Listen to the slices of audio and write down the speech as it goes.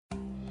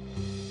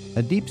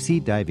A deep-sea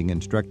diving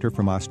instructor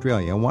from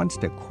Australia wants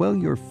to quell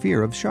your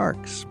fear of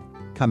sharks.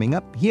 Coming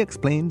up, he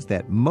explains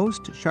that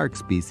most shark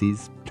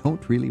species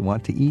don't really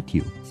want to eat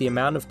you. The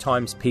amount of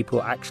times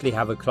people actually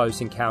have a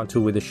close encounter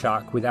with a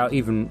shark without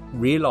even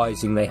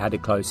realizing they had a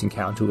close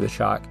encounter with a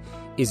shark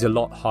is a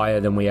lot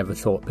higher than we ever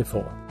thought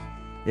before.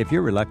 If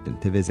you're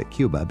reluctant to visit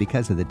Cuba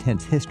because of the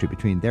tense history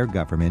between their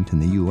government and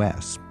the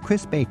U.S.,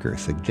 Chris Baker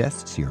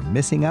suggests you're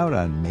missing out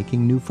on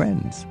making new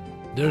friends.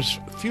 There's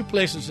few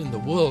places in the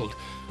world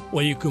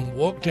where you can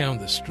walk down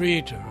the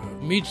street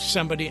or meet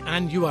somebody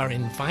and you are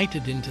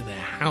invited into their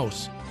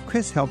house.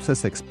 Chris helps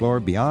us explore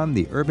beyond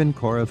the urban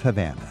core of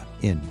Havana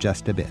in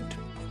just a bit.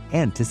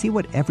 And to see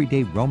what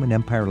everyday Roman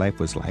Empire life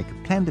was like,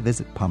 plan to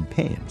visit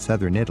Pompeii in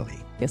southern Italy.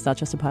 It's not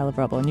just a pile of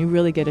rubble, and you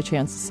really get a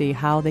chance to see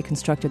how they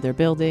constructed their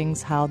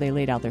buildings, how they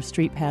laid out their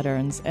street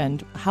patterns,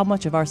 and how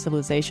much of our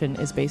civilization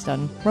is based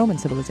on Roman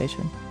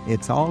civilization.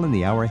 It's all in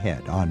the hour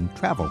ahead on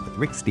Travel with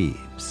Rick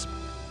Steves.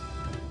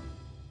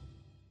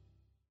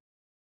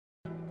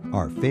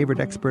 Our favorite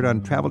expert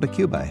on travel to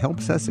Cuba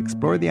helps us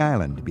explore the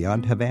island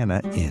beyond Havana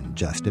in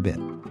just a bit.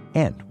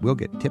 And we'll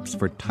get tips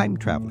for time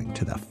traveling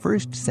to the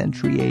 1st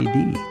century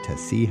AD to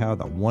see how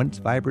the once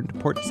vibrant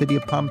port city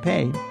of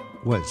Pompeii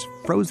was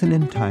frozen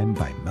in time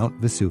by Mount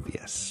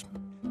Vesuvius.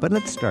 But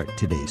let's start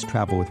today's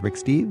Travel with Rick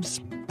Steves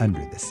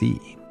under the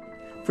sea.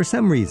 For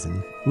some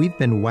reason, we've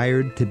been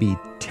wired to be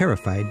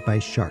terrified by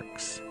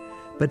sharks.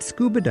 But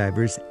scuba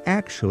divers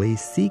actually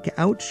seek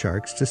out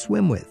sharks to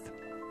swim with.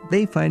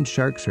 They find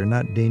sharks are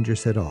not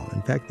dangerous at all.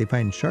 In fact, they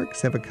find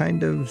sharks have a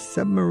kind of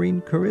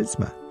submarine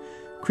charisma.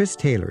 Chris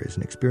Taylor is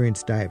an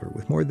experienced diver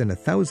with more than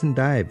 1,000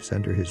 dives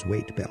under his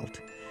weight belt.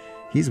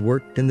 He's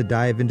worked in the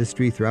dive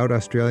industry throughout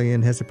Australia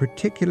and has a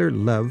particular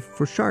love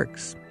for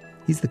sharks.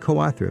 He's the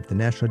co-author of the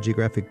National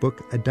Geographic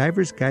book, A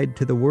Diver's Guide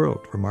to the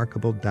World,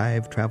 Remarkable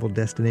Dive Travel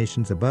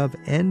Destinations Above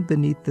and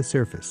Beneath the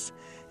Surface.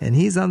 And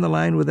he's on the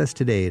line with us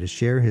today to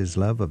share his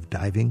love of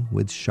diving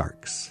with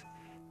sharks.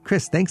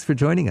 Chris, thanks for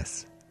joining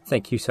us.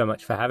 Thank you so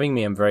much for having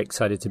me. I'm very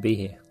excited to be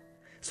here.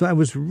 So I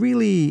was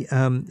really,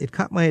 it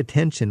caught my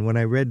attention when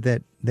I read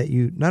that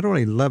you not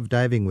only love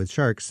diving with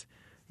sharks,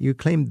 you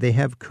claimed they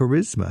have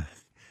charisma.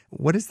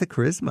 What is the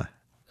charisma?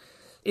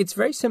 It's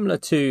very similar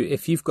to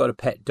if you've got a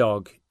pet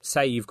dog.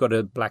 Say you've got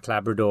a black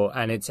Labrador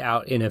and it's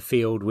out in a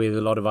field with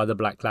a lot of other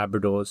black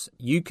Labradors.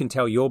 You can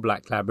tell your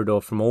black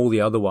Labrador from all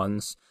the other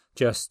ones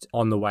just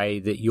on the way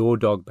that your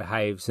dog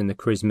behaves and the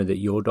charisma that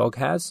your dog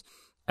has.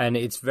 And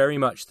it's very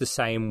much the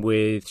same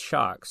with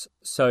sharks.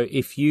 So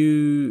if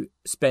you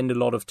spend a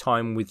lot of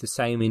time with the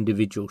same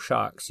individual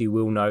sharks, you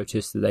will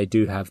notice that they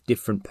do have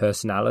different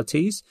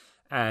personalities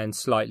and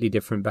slightly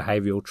different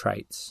behavioral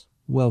traits.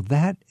 Well,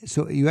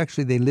 so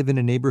they live in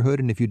a neighborhood,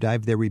 and if you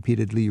dive there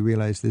repeatedly, you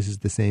realize this is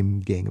the same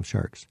gang of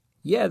sharks.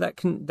 Yeah, that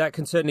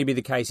can certainly be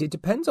the case. It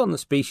depends on the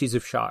species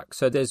of shark.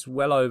 So there's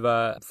well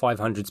over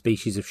 500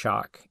 species of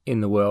shark in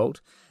the world.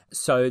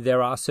 So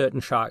there are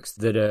certain sharks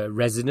that are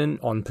resident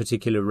on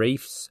particular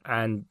reefs,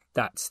 and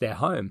that's their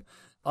home.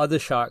 Other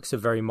sharks are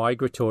very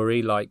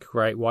migratory, like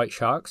great white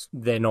sharks.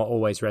 They're not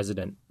always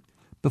resident.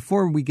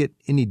 Before we get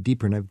any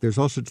deeper, and there's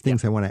all sorts of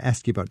things I want to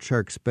ask you about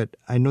sharks, but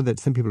I know that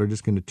some people are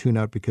just going to tune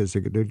out because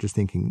they're just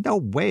thinking, no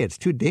way, it's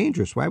too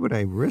dangerous. Why would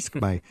I risk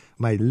my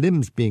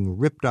limbs being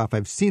ripped off?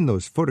 I've seen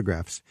those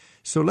photographs.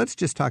 So let's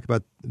just talk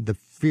about the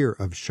fear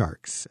of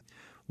sharks.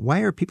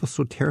 Why are people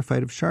so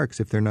terrified of sharks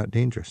if they're not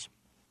dangerous?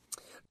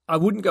 I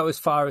wouldn't go as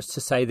far as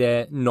to say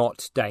they're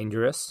not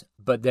dangerous,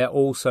 but they're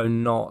also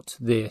not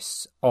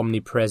this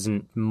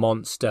omnipresent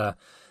monster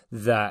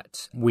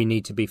that we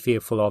need to be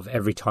fearful of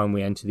every time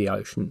we enter the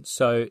ocean.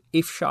 So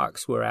if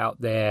sharks were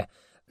out there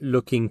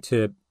looking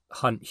to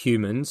hunt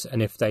humans,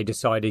 and if they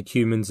decided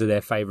humans are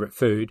their favorite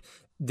food,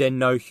 then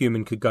no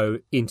human could go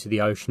into the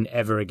ocean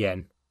ever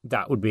again.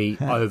 That would be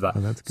over.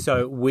 Oh,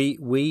 so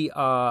we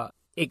are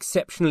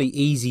exceptionally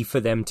easy for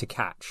them to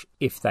catch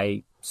if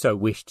they so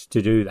wished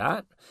to do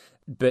that.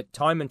 But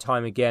time and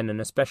time again,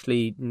 and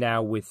especially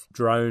now with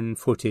drone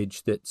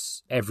footage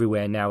that's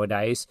everywhere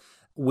nowadays,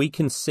 we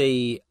can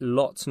see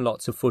lots and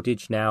lots of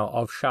footage now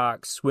of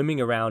sharks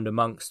swimming around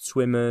amongst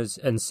swimmers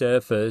and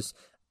surfers,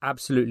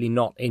 absolutely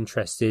not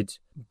interested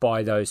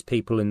by those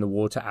people in the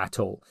water at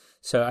all.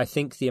 So I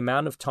think the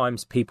amount of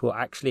times people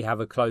actually have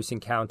a close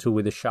encounter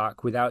with a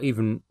shark without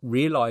even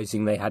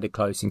realizing they had a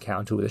close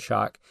encounter with a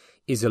shark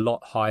is a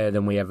lot higher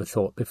than we ever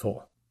thought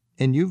before.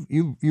 And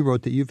you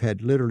wrote that you've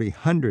had literally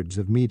hundreds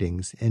of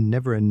meetings and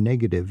never a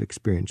negative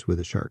experience with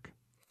a shark.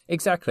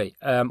 Exactly.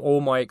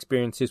 All my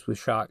experiences with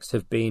sharks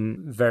have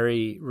been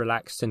very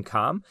relaxed and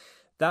calm.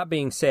 That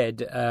being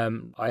said,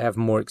 I have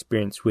more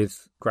experience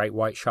with great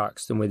white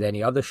sharks than with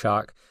any other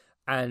shark.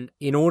 And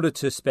in order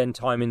to spend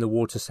time in the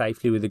water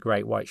safely with a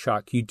great white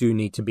shark, you do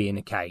need to be in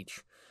a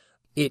cage.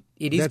 It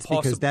is that's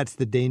possible. Because that's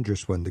the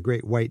dangerous one. The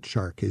great white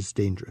shark is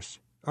dangerous.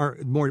 Are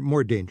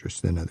more dangerous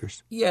than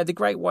others. Yeah, the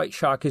great white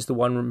shark is the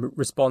one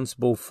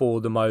responsible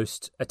for the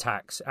most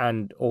attacks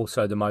and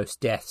also the most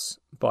deaths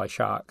by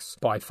sharks,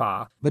 by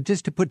far. But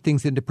just to put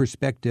things into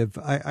perspective,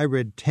 I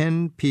read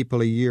 10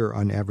 people a year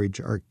on average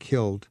are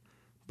killed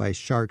by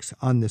sharks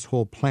on this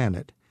whole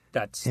planet.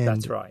 That's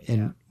right.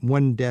 And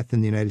one death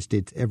in the United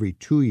States every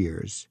 2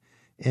 years.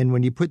 And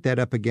when you put that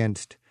up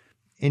against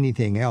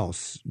anything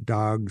else,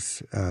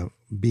 dogs,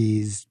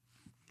 bees,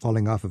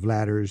 falling off of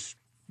ladders,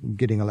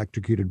 getting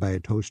electrocuted by a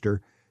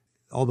toaster,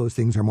 all those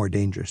things are more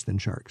dangerous than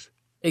sharks.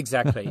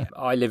 Exactly.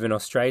 I live in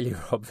Australia,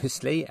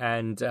 obviously,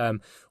 and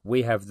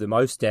we have the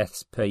most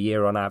deaths per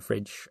year on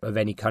average of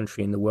any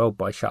country in the world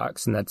by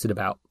sharks, and that's at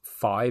about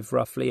 5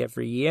 roughly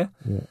every year.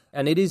 Yeah.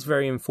 And it is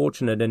very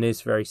unfortunate and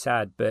is very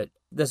sad, but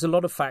there's a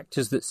lot of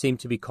factors that seem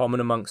to be common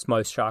amongst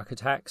most shark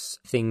attacks.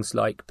 Things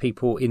like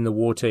people in the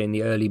water in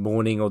the early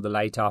morning or the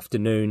late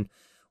afternoon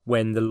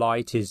when the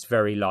light is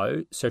very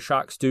low. So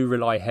sharks do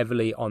rely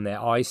heavily on their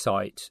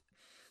eyesight.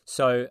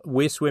 So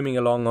we're swimming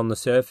along on the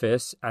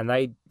surface and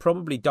they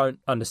probably don't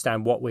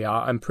understand what we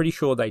are. I'm pretty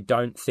sure they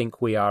don't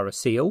think we are a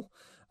seal.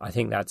 I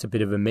think that's a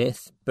bit of a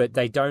myth, but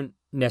they don't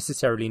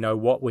necessarily know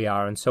what we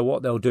are. And so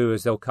what they'll do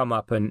is they'll come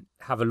up and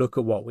have a look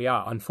at what we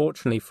are.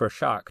 Unfortunately for a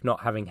shark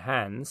not having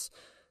hands,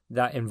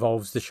 that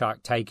involves the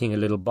shark taking a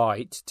little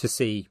bite to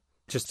see,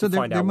 just to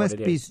find out what it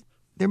is.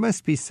 There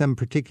must be some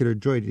particular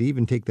joy to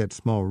even take that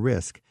small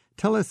risk.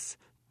 Tell us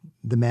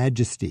the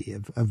majesty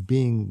of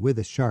being with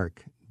a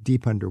shark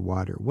deep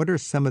underwater. What are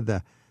some of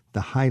the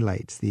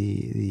highlights,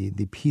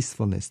 the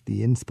peacefulness,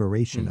 the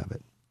inspiration of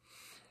it?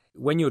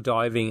 When you're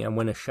diving and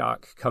when a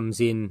shark comes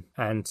in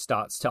and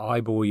starts to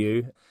eyeball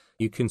you,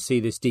 you can see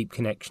this deep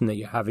connection that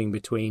you're having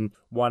between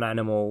one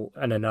animal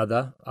and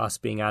another, us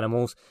being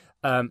animals.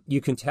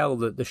 You can tell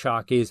that the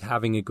shark is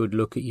having a good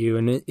look at you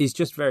and is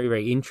just very,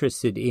 very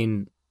interested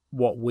in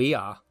what we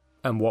are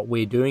and what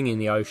we're doing in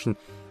the ocean.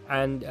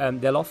 And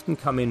they'll often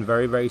come in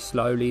very, very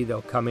slowly.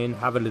 They'll come in,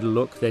 have a little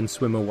look, then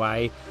swim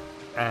away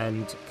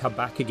and come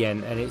back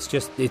again. And it's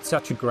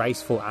such a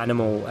graceful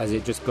animal as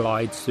it just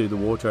glides through the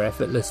water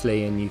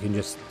effortlessly, and you can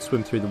just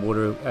swim through the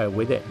water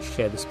with it and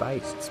share the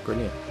space. It's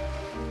brilliant.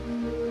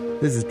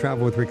 This is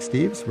Travel with Rick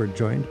Steves. We're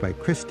joined by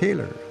Chris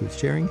Taylor, who's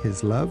sharing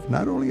his love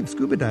not only of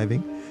scuba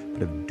diving,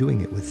 but of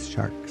doing it with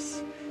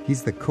sharks.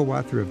 He's the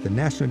co-author of the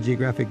National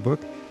Geographic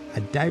book,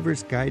 A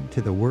Diver's Guide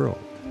to the World,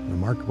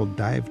 remarkable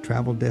dive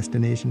travel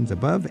destinations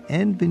above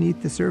and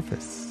beneath the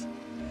surface.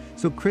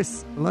 So,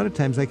 Chris, a lot of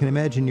times I can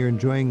imagine you're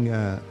enjoying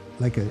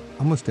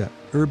almost an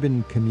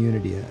urban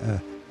community,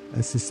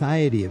 a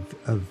society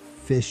of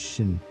fish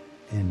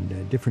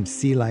and different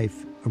sea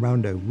life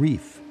around a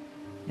reef.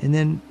 And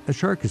then a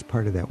shark is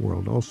part of that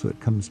world also. It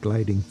comes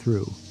gliding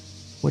through.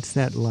 What's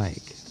that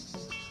like?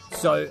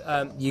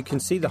 So you can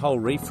see the whole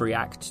reef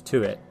react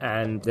to it,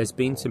 and there's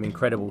been some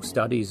incredible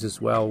studies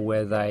as well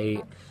where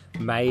they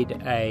made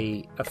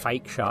a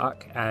fake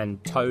shark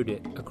and towed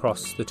it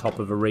across the top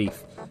of a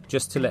reef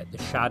just to let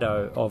the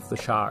shadow of the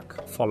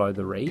shark follow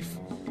the reef.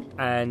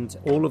 And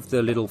all of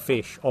the little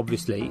fish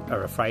obviously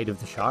are afraid of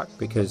the shark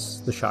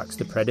because the shark's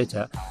the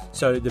predator.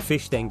 So the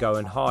fish then go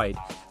and hide.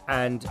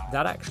 And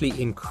that actually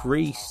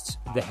increased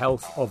the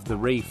health of the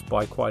reef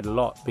by quite a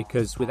lot,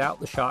 because without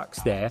the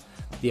sharks there,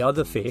 the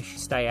other fish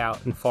stay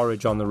out and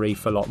forage on the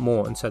reef a lot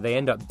more. And so they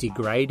end up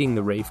degrading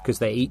the reef because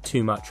they eat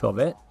too much of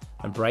it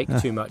and break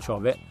too much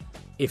of it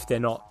if they're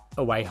not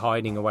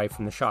hiding away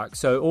from the shark.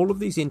 So all of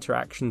these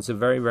interactions are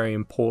very, very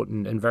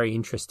important and very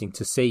interesting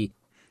to see.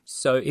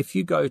 So if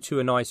you go to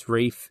a nice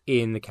reef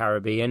in the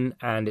Caribbean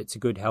and it's a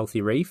good,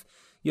 healthy reef,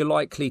 you're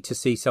likely to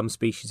see some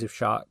species of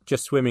shark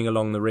just swimming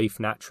along the reef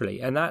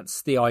naturally. And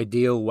that's the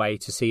ideal way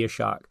to see a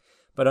shark.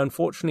 But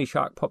unfortunately,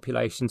 shark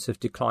populations have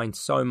declined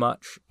so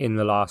much in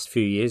the last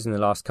few years, in the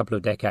last couple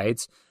of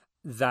decades,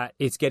 that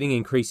it's getting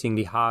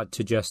increasingly hard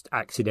to just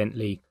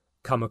accidentally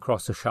come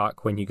across a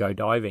shark when you go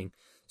diving.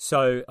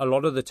 So a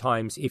lot of the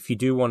times, if you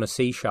do want to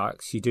see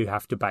sharks, you do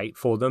have to bait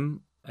for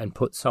them and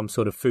put some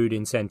sort of food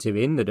incentive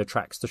in that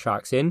attracts the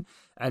sharks in.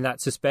 And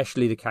that's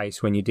especially the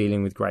case when you're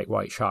dealing with great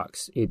white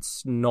sharks.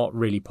 It's not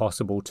really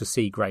possible to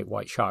see great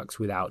white sharks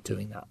without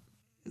doing that.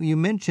 You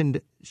mentioned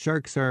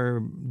sharks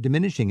are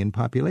diminishing in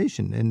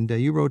population, and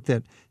you wrote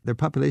that their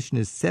population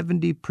is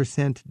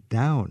 70%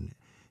 down.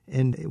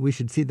 And we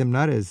should see them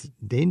not as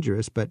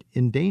dangerous, but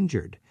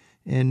endangered.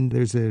 And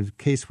there's a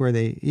case where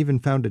they even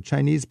found a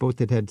Chinese boat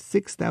that had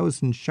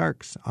 6,000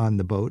 sharks on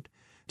the boat,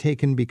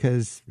 taken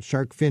because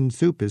shark fin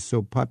soup is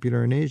so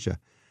popular in Asia.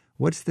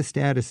 What's the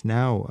status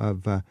now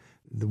of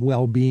the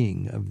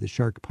well-being of the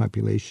shark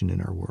population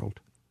in our world?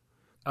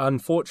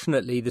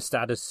 Unfortunately, the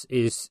status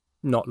is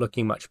not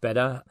looking much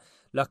better.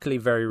 Luckily,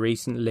 very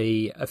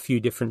recently, a few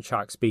different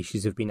shark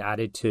species have been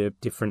added to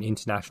different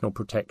international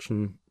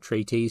protection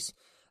treaties,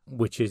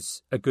 which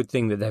is a good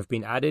thing that they've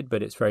been added,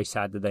 but it's very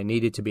sad that they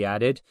needed to be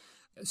added.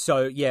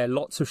 So, yeah,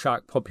 lots of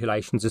shark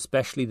populations,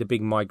 especially the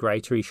big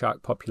migratory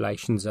shark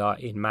populations, are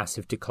in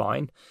massive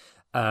decline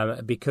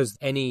because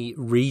any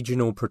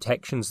regional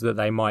protections that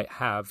they might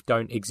have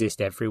don't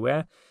exist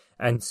everywhere.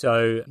 And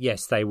so,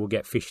 yes, they will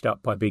get fished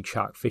up by big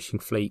shark fishing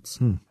fleets.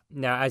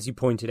 Now, as you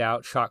pointed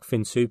out, shark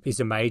fin soup is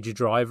a major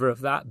driver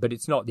of that, but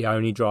it's not the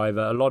only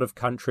driver. A lot of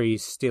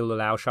countries still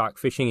allow shark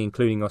fishing,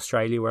 including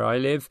Australia, where I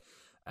live.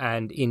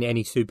 And in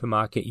any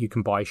supermarket, you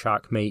can buy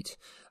shark meat.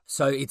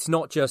 So it's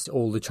not just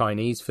all the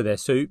Chinese for their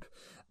soup,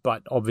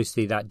 but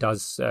obviously that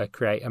does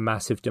create a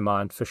massive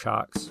demand for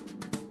sharks.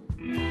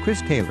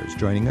 Chris Taylor's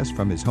joining us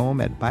from his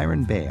home at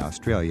Byron Bay,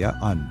 Australia,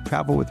 on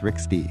Travel with Rick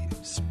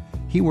Steves.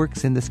 He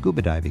works in the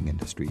scuba diving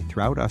industry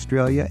throughout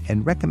Australia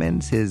and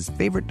recommends his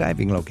favorite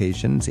diving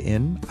locations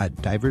in A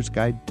Diver's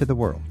Guide to the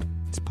World.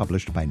 It's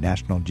published by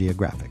National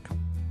Geographic.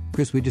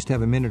 Chris, we just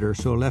have a minute or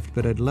so left,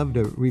 but I'd love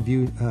to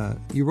review.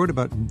 You wrote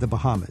about the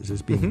Bahamas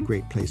as being a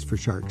great place for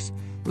sharks.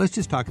 Let's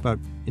just talk about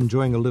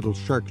enjoying a little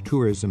shark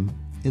tourism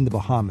in the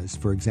Bahamas,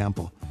 for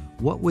example.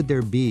 What would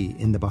there be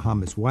in the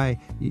Bahamas? Why?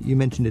 You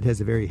mentioned it has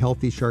a very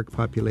healthy shark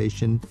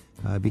population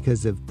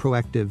because of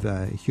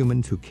proactive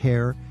humans who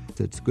care.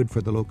 It's good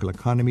for the local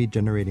economy,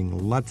 generating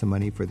lots of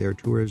money for their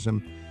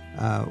tourism.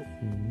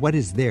 What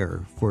is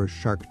there for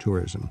shark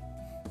tourism?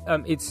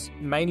 It's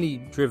mainly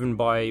driven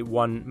by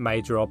one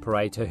major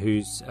operator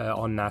who's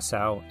on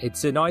Nassau.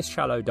 It's a nice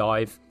shallow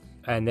dive,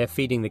 and they're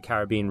feeding the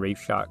Caribbean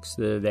reef sharks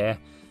that are there.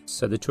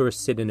 So the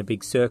tourists sit in a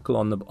big circle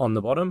on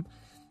the bottom,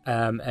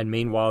 and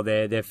meanwhile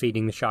they're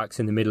feeding the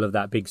sharks in the middle of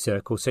that big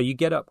circle. So you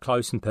get up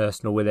close and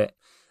personal with it.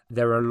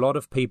 There are a lot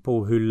of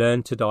people who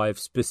learn to dive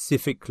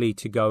specifically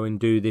to go and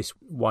do this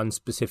one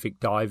specific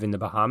dive in the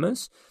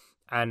Bahamas.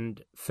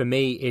 And for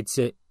me,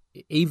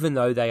 even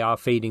though they are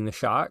feeding the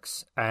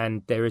sharks,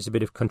 and there is a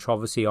bit of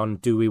controversy on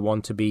do we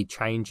want to be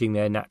changing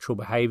their natural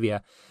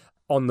behavior,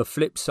 on the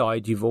flip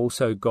side, you've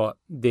also got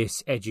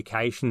this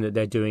education that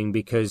they're doing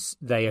because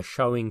they are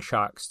showing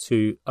sharks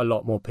to a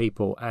lot more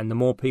people. And the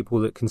more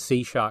people that can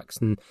see sharks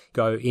and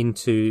go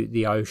into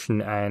the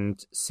ocean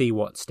and see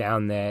what's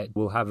down there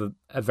will have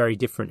a very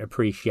different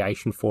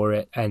appreciation for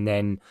it, and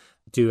then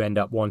do end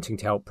up wanting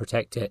to help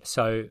protect it.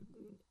 So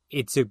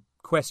it's a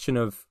question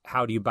of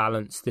how do you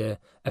balance the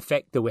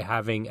effect that we're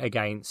having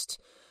against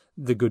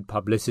the good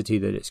publicity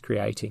that it's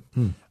creating.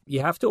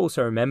 You have to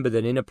also remember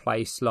that in a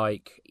place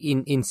like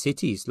in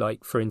cities,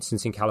 like for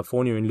instance in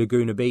California, in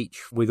Laguna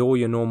Beach, with all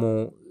your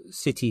normal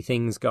city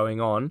things going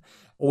on,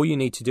 all you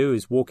need to do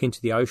is walk into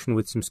the ocean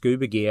with some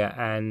scuba gear,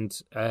 and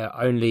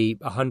only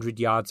 100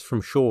 yards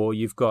from shore,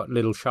 you've got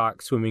little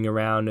sharks swimming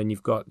around, and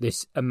you've got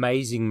this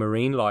amazing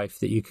marine life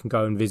that you can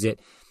go and visit.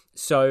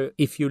 So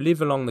if you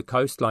live along the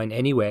coastline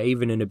anywhere,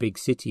 even in a big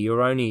city,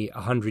 you're only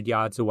 100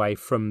 yards away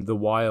from the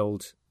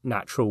wild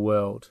natural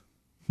world.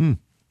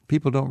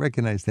 People don't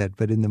recognize that,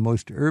 but in the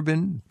most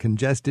urban,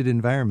 congested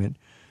environment,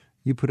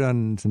 you put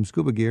on some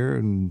scuba gear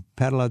and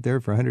paddle out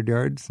there for 100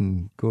 yards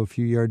and go a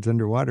few yards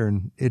underwater,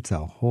 and it's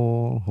a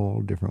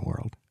whole different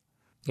world.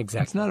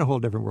 Exactly. It's not a whole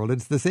different world.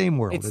 It's the same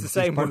world. It's the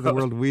same part world. of the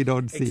world we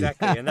don't see.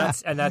 Exactly, and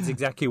that's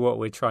exactly what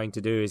we're trying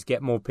to do, is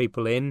get more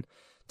people in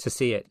to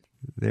see it.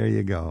 There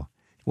you go.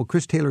 Well,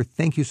 Chris Taylor,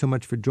 thank you so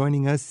much for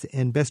joining us,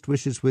 and best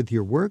wishes with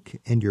your work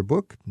and your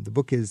book. The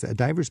book is A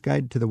Diver's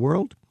Guide to the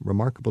World,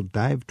 Remarkable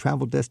Dive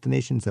Travel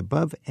Destinations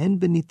Above and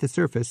Beneath the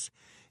Surface.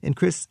 And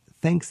Chris,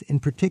 thanks in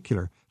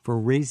particular for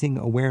raising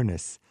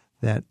awareness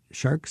that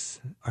sharks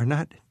are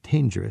not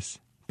dangerous,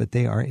 but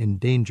they are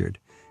endangered,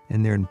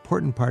 and they're an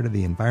important part of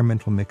the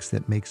environmental mix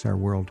that makes our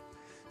world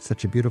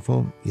such a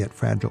beautiful yet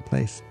fragile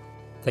place.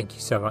 Thank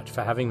you so much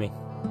for having me.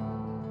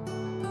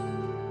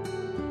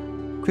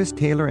 Chris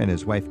Taylor and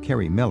his wife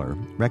Carrie Miller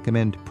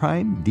recommend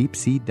prime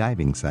deep-sea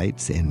diving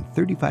sites in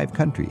 35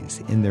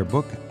 countries in their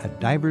book, A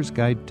Diver's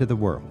Guide to the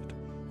World.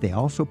 They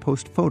also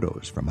post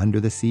photos from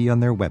under the sea on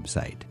their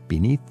website,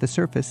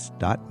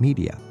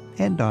 beneaththesurface.media,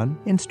 and on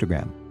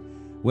Instagram.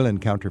 We'll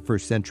encounter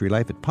first-century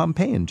life at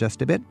Pompeii in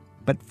just a bit,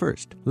 but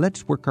first,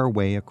 let's work our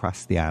way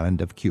across the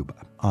island of Cuba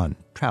on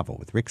Travel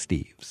with Rick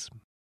Steves.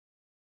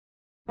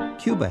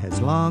 Cuba has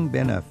long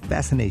been a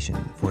fascination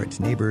for its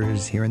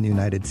neighbors here in the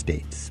United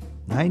States.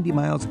 90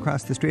 miles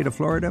across the Strait of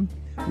Florida,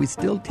 we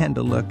still tend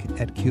to look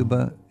at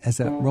Cuba as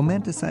a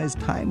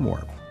romanticized time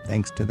warp,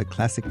 thanks to the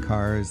classic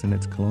cars and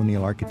its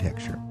colonial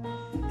architecture.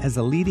 As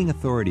a leading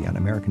authority on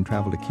American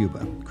travel to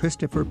Cuba,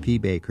 Christopher P.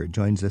 Baker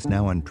joins us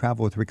now on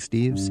Travel with Rick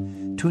Steves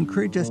to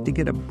encourage us to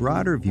get a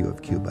broader view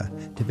of Cuba,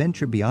 to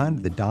venture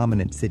beyond the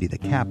dominant city, the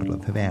capital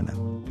of Havana.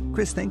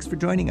 Chris, thanks for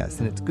joining us,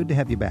 and it's good to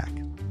have you back.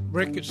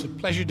 Rick, it's a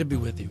pleasure to be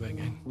with you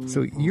again.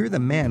 So you're the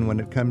man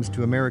when it comes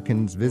to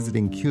Americans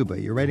visiting Cuba.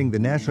 You're writing the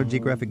National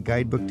Geographic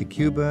Guidebook to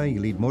Cuba, you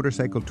lead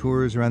motorcycle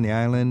tours around the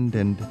island,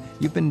 and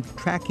you've been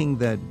tracking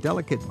the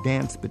delicate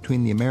dance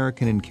between the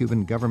American and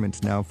Cuban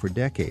governments now for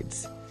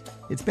decades.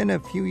 It's been a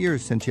few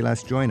years since you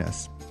last joined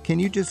us. Can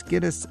you just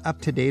get us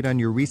up to date on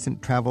your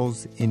recent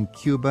travels in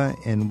Cuba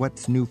and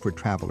what's new for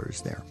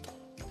travelers there?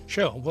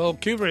 Sure. Well,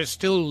 Cuba is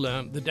still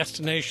the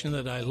destination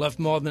that I love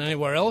more than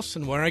anywhere else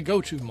and where I go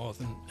to more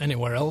than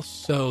anywhere else.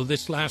 So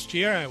this last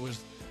year I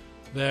was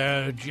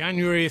there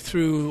January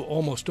through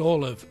almost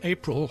all of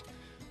April,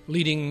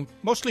 leading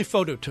mostly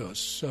photo tours.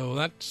 So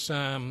that's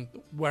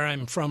where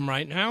I'm from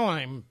right now.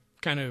 I'm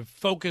kind of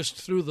focused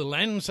through the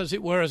lens, as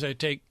it were, as I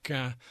take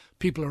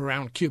people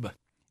around Cuba.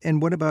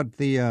 And what about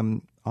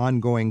the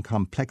ongoing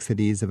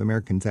complexities of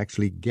Americans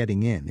actually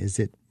getting in? Is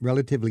it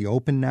relatively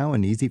open now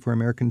and easy for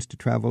Americans to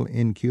travel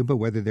in Cuba,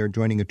 whether they're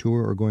joining a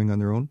tour or going on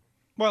their own?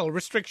 Well,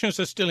 restrictions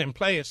are still in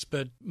place,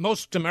 but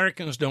most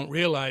Americans don't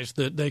realize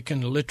that they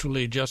can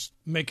literally just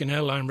make an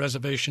airline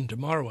reservation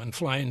tomorrow and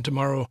fly in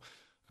tomorrow,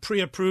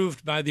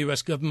 pre-approved by the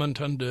U.S.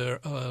 government under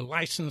a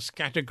license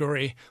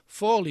category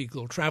for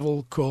legal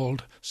travel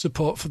called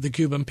Support for the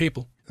Cuban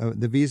People.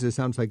 The visa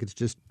sounds like it's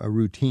just a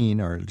routine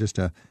or just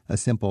a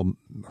simple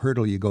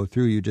hurdle you go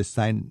through. You just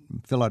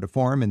fill out a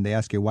form, and they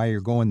ask you why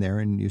you're going there,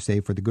 and you say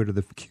for the good of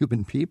the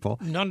Cuban people.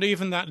 Not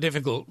even that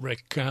difficult,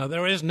 Rick.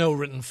 There is no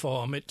written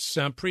form. It's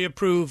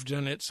pre-approved,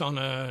 and it's on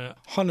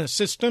a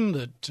system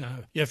that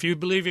if you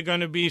believe you're going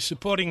to be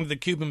supporting the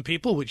Cuban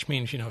people, which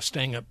means,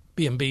 staying at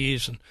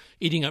B&Bs and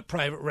eating at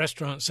private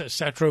restaurants,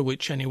 etc.,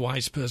 which any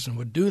wise person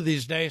would do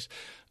these days,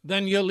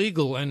 then you're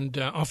legal, and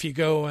off you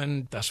go,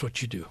 and that's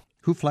what you do.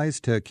 Who flies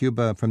to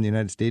Cuba from the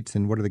United States,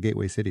 and what are the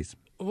gateway cities?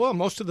 Well,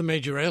 most of the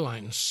major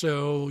airlines.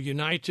 So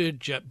United,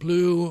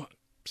 JetBlue,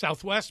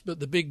 Southwest, but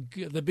the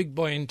big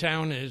boy in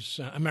town is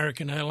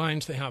American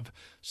Airlines. They have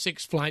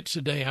 6 flights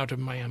a day out of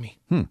Miami.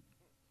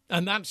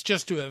 And that's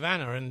just to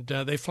Havana, and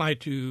they fly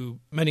to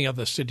many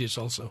other cities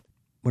also.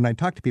 When I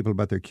talk to people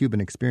about their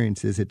Cuban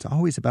experiences, it's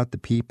always about the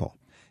people.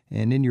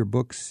 And in your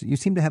books, you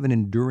seem to have an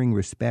enduring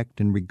respect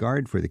and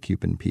regard for the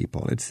Cuban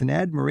people. It's an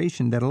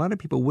admiration that a lot of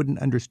people wouldn't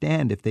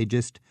understand if they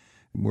just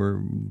were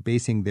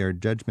basing their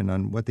judgment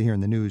on what they hear in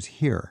the news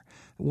here.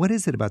 What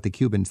is it about the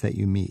Cubans that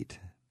you meet?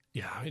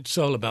 Yeah, it's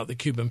all about the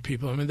Cuban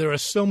people. I mean, there are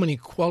so many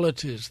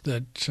qualities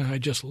that I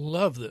just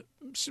love that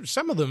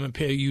some of them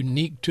appear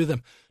unique to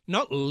them.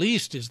 Not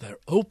least is their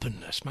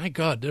openness. My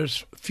God,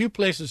 there's few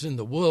places in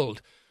the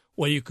world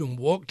where you can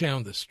walk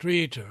down the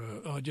street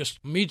or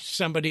just meet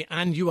somebody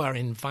and you are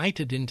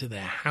invited into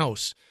their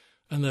house.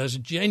 And there's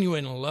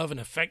genuine love and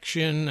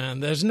affection,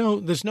 and there's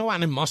no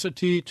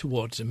animosity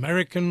towards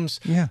Americans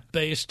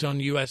based on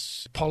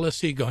U.S.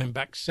 policy going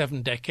back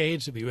 7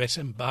 decades of U.S.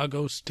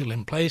 embargoes still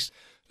in place.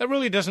 That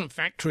really doesn't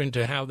factor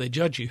into how they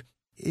judge you.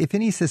 If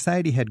any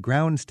society had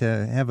grounds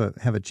to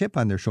have a chip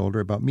on their shoulder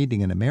about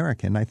meeting an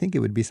American, I think it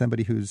would be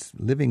somebody who's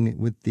living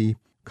with the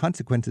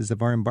consequences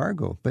of our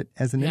embargo. But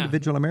as an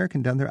individual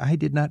American down there, I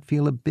did not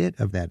feel a bit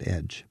of that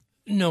edge.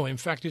 No, in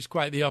fact, it's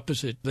quite the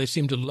opposite. They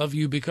seem to love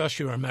you because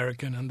you're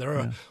American, and there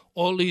are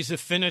all these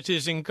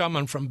affinities in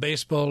common, from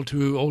baseball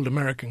to old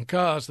American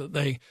cars, that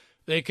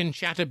they can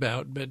chat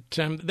about. But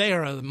they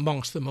are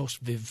amongst the most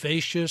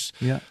vivacious,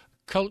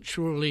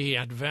 culturally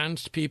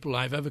advanced people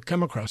I've ever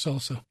come across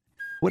also.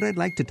 What I'd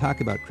like to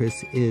talk about,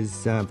 Chris,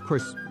 is, of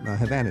course,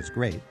 Havana's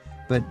great,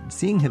 but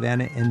seeing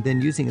Havana and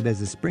then using it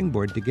as a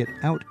springboard to get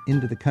out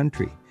into the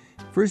country.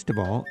 First of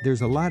all,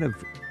 there's a lot of,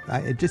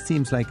 it just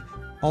seems like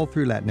all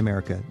through Latin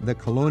America, the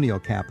colonial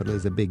capital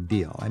is a big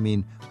deal. I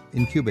mean,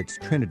 in Cuba, it's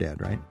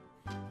Trinidad, right?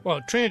 Well,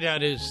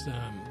 Trinidad is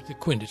the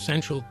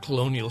quintessential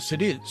colonial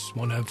city. It's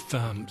one of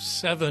 7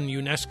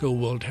 UNESCO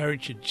World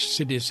Heritage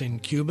Cities in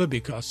Cuba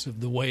because of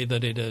the way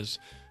that it has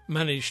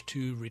managed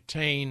to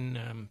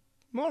retain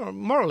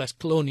more or less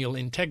colonial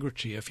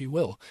integrity, if you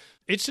will.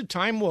 It's a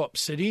time warp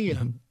city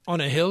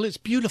on a hill. It's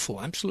beautiful,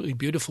 absolutely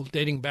beautiful,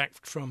 dating back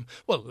from,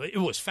 well, it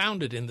was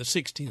founded in the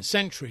 16th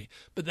century,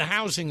 but the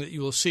housing that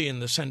you will see in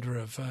the center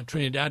of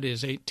Trinidad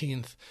is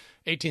 18th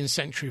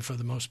century for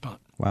the most part.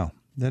 Wow,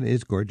 that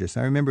is gorgeous.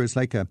 I remember it's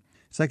like a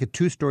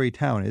 2-story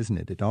town, isn't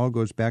it? It all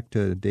goes back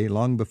to a day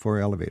long before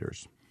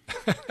elevators.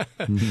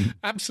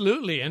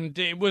 Absolutely, and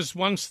it was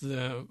once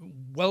the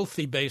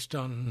wealthy based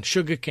on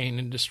sugarcane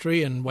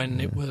industry, and when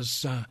it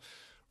was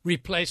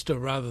replaced, or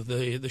rather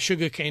the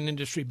sugarcane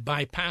industry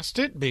bypassed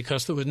it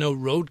because there was no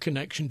road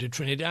connection to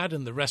Trinidad,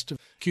 and the rest of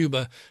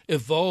Cuba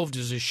evolved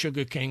as a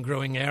sugarcane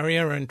growing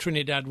area, and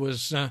Trinidad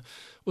was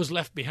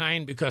left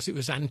behind because it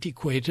was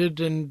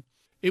antiquated and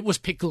it was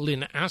pickled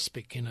in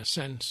aspic in a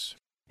sense.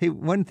 Hey,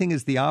 one thing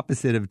is the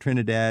opposite of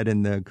Trinidad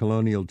and the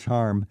colonial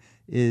charm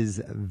is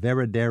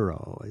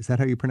Varadero. Is that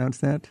how you pronounce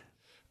that?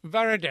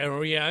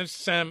 Varadero,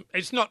 yes.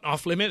 It's not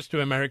off limits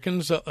to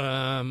Americans,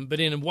 but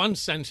in one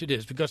sense it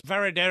is, because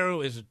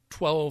Varadero is a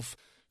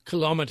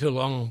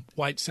 12-kilometer-long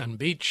white sand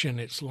beach, and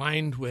it's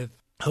lined with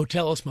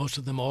hotels, most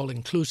of them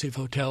all-inclusive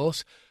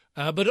hotels.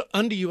 But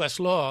under U.S.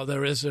 law,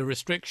 there is a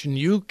restriction.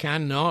 You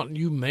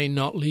may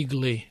not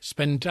legally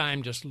spend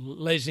time just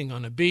lazing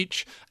on a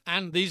beach,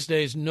 and these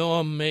days,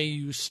 nor may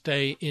you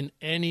stay in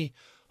any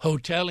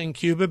hotel in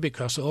Cuba,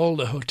 because all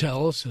the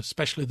hotels,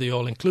 especially the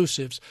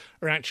all-inclusives,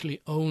 are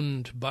actually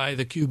owned by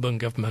the Cuban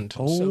government.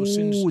 Oh, so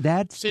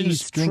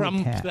since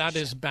Trump, attached. that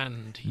is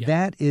banned. Yeah.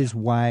 That is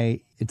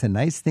why it's a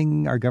nice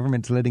thing our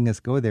government's letting us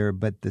go there,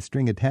 but the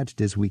string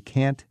attached is we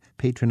can't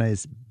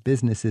patronize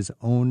businesses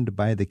owned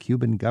by the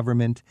Cuban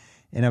government.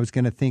 And I was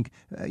going to think,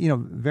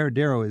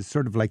 Varadero is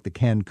sort of like the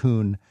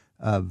Cancun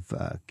of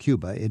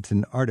Cuba. It's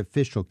an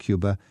artificial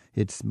Cuba.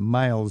 It's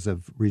miles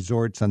of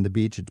resorts on the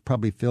beach. It's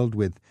probably filled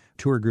with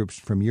tour groups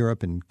from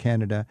Europe and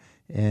Canada.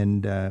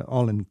 and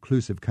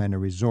all-inclusive kind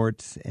of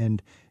resorts.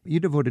 And you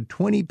devoted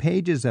 20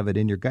 pages of it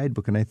in your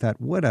guidebook, and I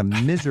thought, what a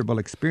miserable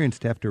experience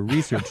to have to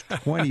research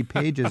 20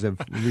 pages of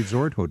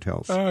resort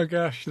hotels. Oh,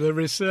 gosh, the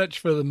research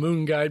for the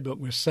Moon Guidebook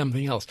was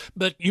something else.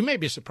 But you may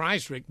be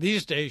surprised, Rick.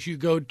 These days you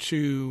go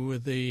to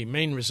the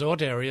main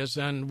resort areas,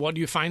 and what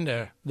do you find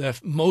there? They're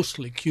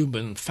mostly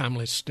Cuban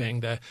families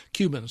staying there,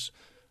 Cubans.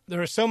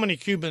 There are so many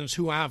Cubans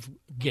who have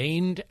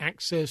gained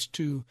access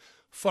to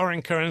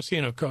foreign currency,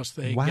 and of course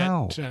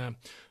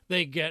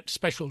they get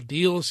special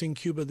deals in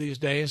Cuba these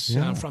days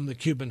from the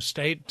Cuban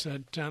state.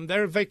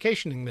 They're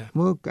vacationing there.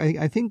 Well,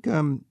 I think,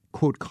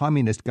 quote,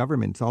 communist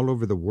governments all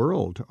over the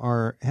world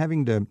are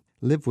having to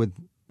live with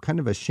kind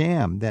of a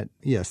sham that,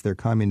 yes, they're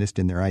communist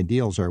in their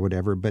ideals or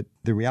whatever, but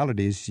the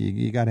reality is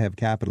you got to have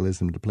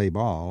capitalism to play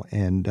ball,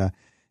 and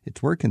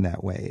it's working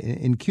that way.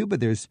 In Cuba,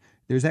 there's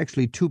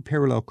actually two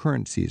parallel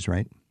currencies,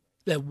 right?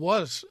 There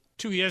was.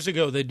 2 years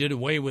ago, they did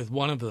away with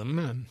one of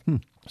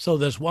them. So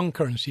there's one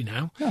currency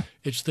now. Yeah.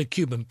 It's the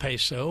Cuban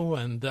peso,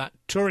 and that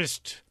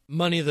tourist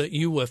money that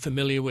you were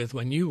familiar with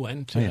when you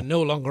went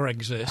no longer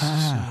exists.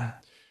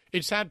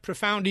 It's had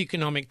profound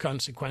economic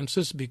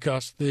consequences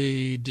because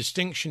the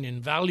distinction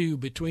in value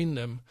between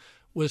them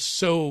was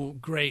so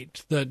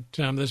great that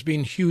there's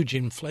been huge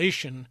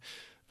inflation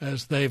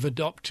as they've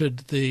adopted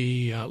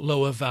the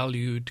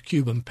lower-valued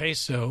Cuban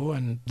peso,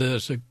 and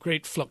there's a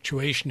great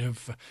fluctuation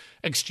of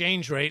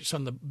exchange rates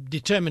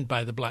determined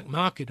by the black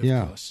market,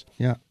 of course.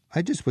 Yeah,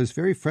 I just was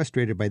very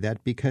frustrated by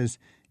that because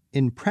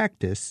in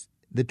practice,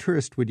 the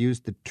tourist would use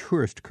the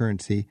tourist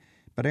currency,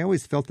 but I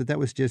always felt that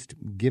was just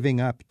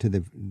giving up to the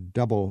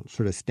double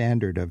sort of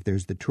standard of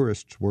there's the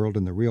tourist's world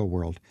and the real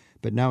world,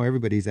 but now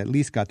everybody's at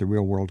least got the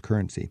real world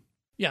currency.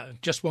 Yeah,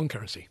 just one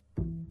currency.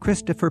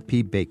 Christopher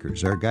P.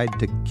 Baker's our guide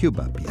to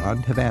Cuba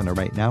beyond Havana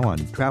right now on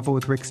Travel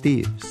with Rick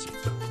Steves.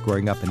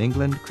 Growing up in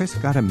England, Chris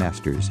got a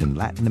master's in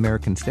Latin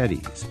American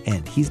Studies,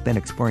 and he's been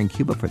exploring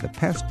Cuba for the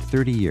past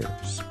 30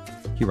 years.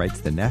 He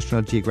writes the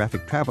National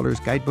Geographic Traveler's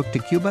Guidebook to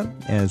Cuba,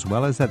 as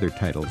well as other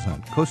titles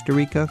on Costa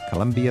Rica,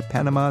 Colombia,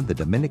 Panama, the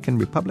Dominican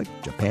Republic,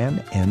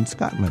 Japan, and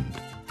Scotland.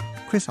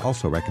 Chris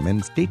also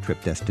recommends day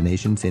trip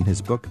destinations in his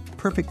book,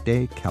 Perfect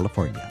Day,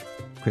 California.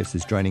 Chris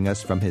is joining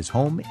us from his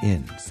home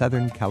in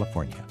Southern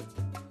California.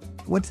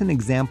 What's an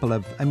example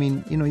of,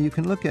 you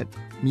can look at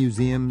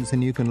museums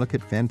and you can look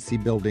at fancy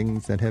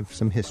buildings that have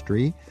some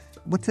history.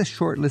 What's a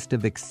short list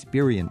of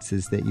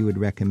experiences that you would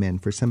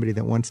recommend for somebody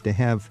that wants to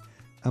have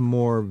a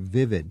more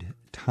vivid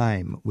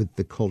time with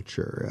the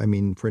culture?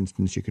 For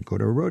instance, you could go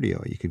to a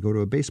rodeo, you could go to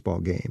a baseball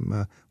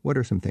game. What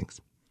are some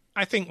things?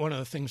 I think one of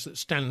the things that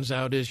stands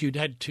out is you'd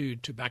head to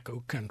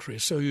tobacco country.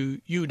 So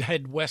you'd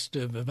head west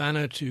of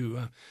Havana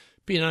to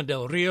Pinar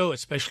del Rio,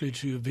 especially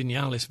to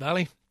Vinales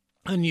Valley,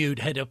 and you'd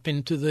head up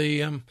into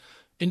the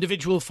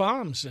individual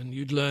farms, and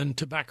you'd learn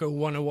Tobacco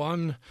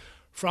 101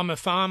 from a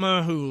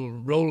farmer who'll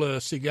roll a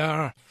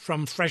cigar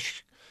from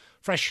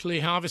freshly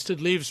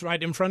harvested leaves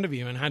right in front of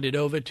you and hand it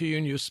over to you,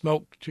 and you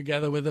smoke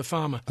together with the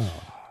farmer.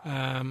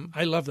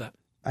 I love that.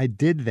 I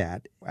did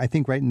that, I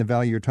think, right in the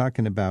valley you're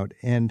talking about,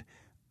 and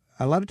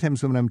a lot of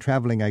times when I'm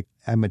traveling,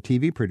 I'm a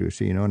TV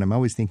producer, and I'm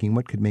always thinking,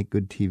 what could make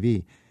good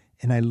TV?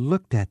 And I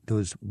looked at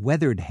those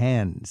weathered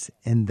hands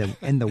and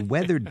the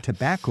weathered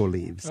tobacco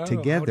leaves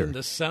together. Out in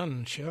the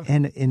sun, sure.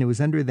 And it was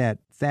under that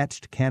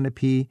thatched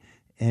canopy,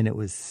 and it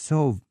was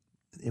so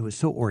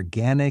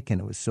organic,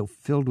 and it was so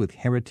filled with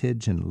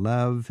heritage and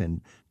love and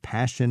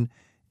passion.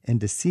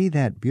 And to see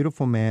that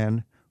beautiful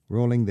man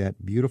rolling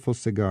that beautiful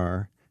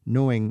cigar,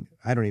 knowing,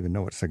 I don't even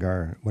know what's a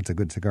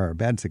good cigar or a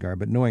bad cigar,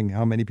 but knowing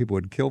how many people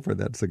would kill for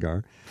that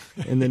cigar,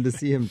 and then to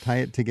see him tie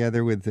it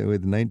together with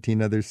 19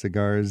 other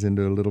cigars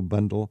into a little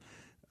bundle,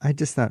 I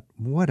just thought,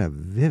 what a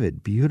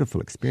vivid,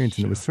 beautiful experience.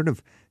 Sure. And it was sort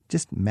of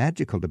just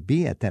magical to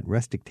be at that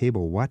rustic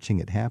table watching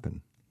it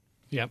happen.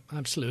 Yep,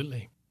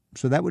 absolutely.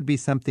 So that would be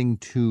something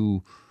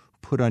to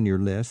put on your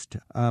list.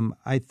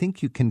 I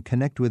think you can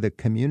connect with a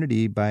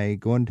community by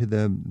going to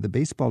the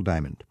baseball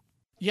diamond.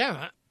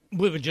 Yeah,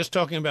 we were just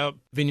talking about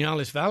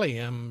Vinales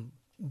Valley,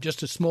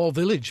 just a small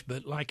village,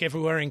 but like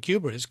everywhere in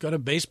Cuba, it's got a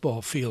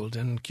baseball field,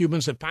 and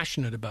Cubans are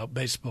passionate about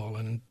baseball.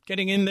 And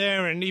getting in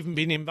there and even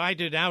being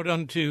invited out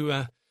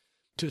onto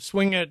to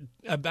swing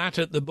a bat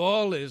at the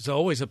ball is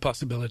always a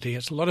possibility.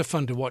 It's a lot of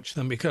fun to watch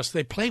them because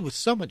they play with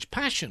so much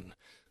passion.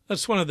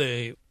 That's one of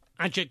the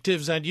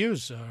adjectives I'd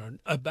use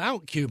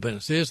about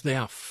Cubans is they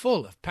are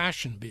full of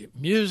passion, be it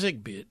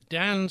music, be it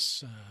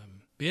dance,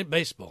 be it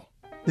baseball.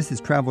 This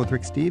is Travel with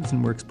Rick Steves,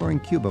 and we're exploring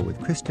Cuba with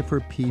Christopher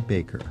P.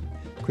 Baker.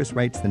 Chris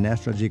writes the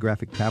National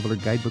Geographic Traveler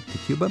Guidebook to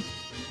Cuba.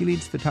 He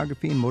leads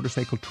photography and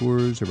motorcycle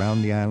tours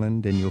around the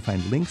island, and you'll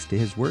find links to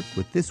his work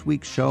with this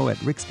week's show at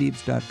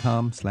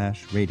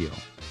ricksteves.com/radio.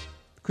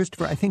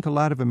 Christopher, I think a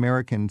lot of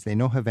Americans, they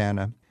know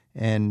Havana,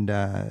 and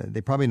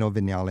they probably know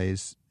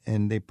Vinales,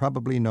 and they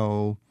probably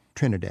know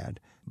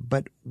Trinidad.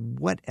 But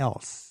what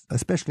else,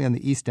 especially on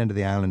the east end of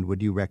the island,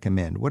 would you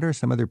recommend? What are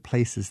some other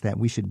places that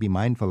we should be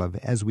mindful of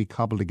as we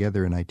cobble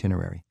together an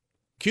itinerary?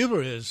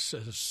 Cuba is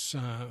as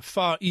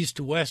far east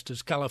to west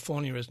as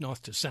California is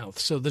north to south,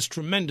 so there's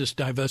tremendous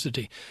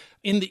diversity.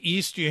 In the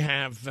east, you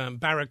have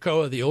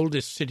Baracoa, the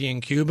oldest city in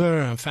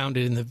Cuba,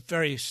 founded in the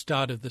very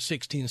start of the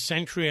 16th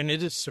century, and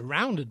it is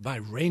surrounded by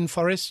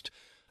rainforest.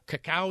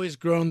 Cacao is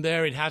grown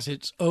there. It has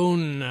its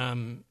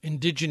own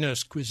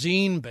indigenous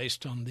cuisine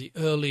based on the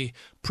early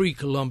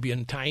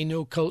pre-Columbian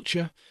Taino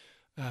culture.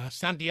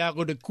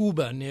 Santiago de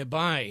Cuba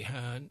nearby,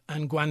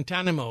 and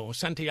Guantanamo.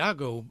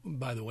 Santiago,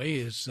 by the way,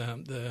 is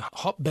the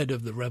hotbed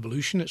of the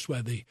revolution. It's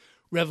where the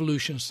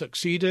revolution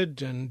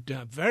succeeded, and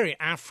very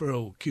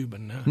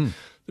Afro-Cuban.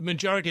 The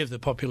majority of the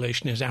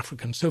population is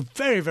African, so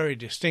very, very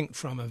distinct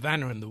from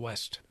Havana in the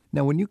west.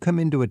 Now, when you come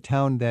into a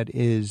town that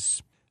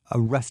is a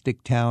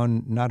rustic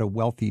town, not a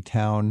wealthy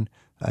town,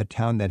 a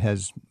town that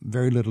has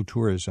very little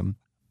tourism,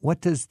 what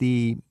does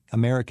the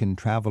American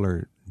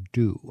traveler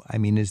do? I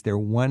mean, is there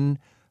one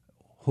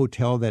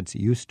hotel that's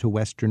used to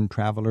Western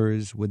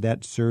travelers? Would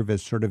that serve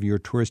as sort of your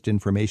tourist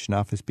information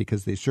office?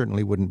 Because there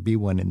certainly wouldn't be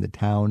one in the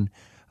town.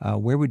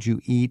 Where would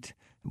you eat?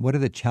 What are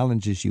the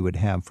challenges you would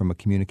have from a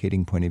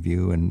communicating point of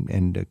view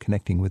and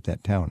connecting with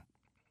that town?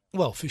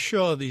 Well, for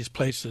sure, these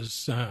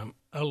places are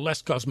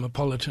less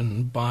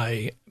cosmopolitan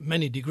by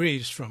many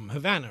degrees from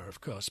Havana,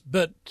 of course.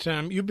 But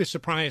you'd be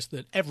surprised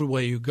that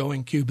everywhere you go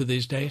in Cuba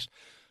these days,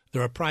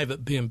 there are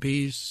private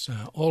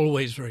B&Bs,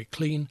 always very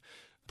clean.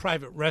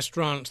 Private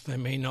restaurants, they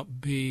may not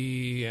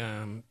be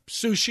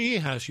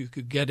sushi, as you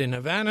could get in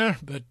Havana,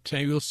 but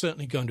you're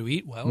certainly going to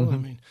eat well. I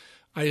mean,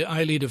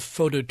 I lead a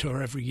photo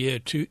tour every year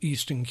to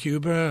eastern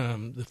Cuba,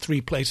 the three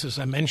places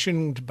I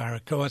mentioned,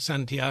 Baracoa,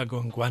 Santiago,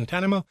 and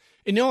Guantanamo.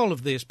 In all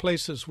of these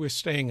places, we're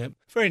staying at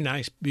very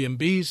nice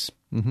B&Bs,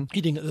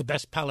 eating at the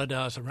best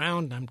paladars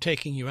around. I'm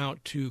taking you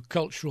out to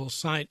cultural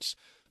sites,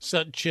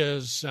 such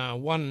as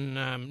one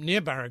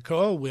near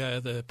Baracoa,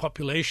 where the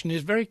population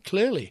is very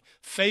clearly,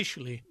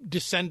 facially,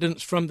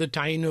 descendants from the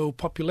Taino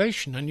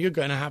population. And you're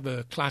going to have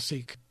a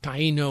classic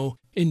Taino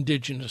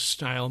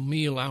indigenous-style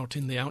meal out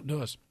in the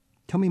outdoors.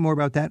 Tell me more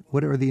about that.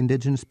 What are the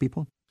indigenous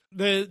people?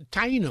 The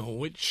Taino,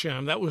 which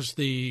that was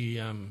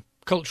the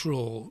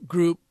cultural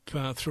group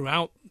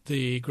throughout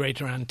the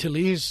Greater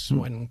Antilles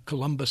when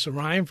Columbus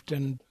arrived,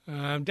 and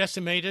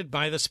decimated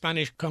by the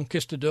Spanish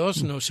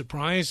conquistadors, no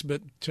surprise,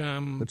 but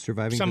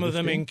some of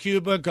them in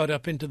Cuba got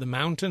up into the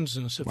mountains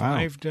and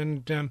survived,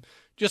 and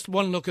just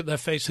one look at their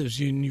faces,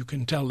 you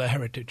can tell their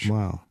heritage.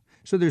 Wow.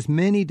 So there's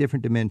many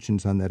different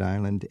dimensions on that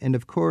island, and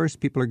of course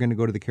people are going to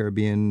go to the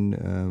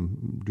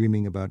Caribbean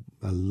dreaming about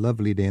a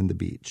lovely day on the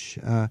beach.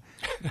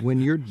 When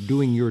you're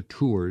doing your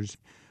tours,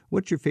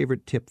 what's your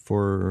favorite tip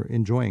for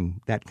enjoying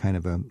that kind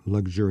of a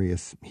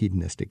luxurious,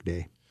 hedonistic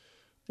day?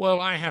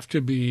 Well, I have to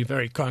be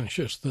very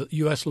conscious that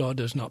U.S. law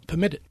does not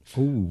permit it.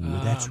 Oh,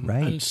 that's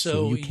right. And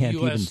so you can't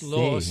U.S. even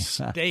law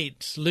say.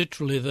 states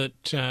literally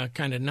that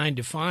kind of 9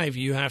 to 5,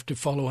 you have to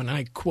follow, and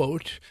I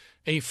quote,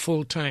 a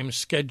full-time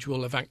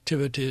schedule of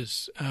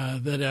activities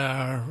that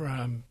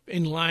are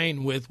in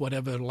line with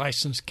whatever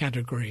license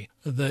category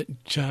that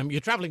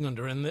you're traveling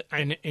under. And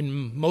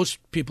in most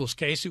people's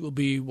case, it will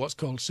be what's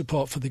called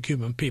support for the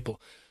Cuban people.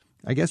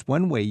 I guess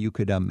one way you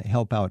could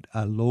help out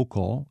the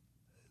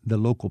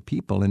local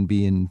people and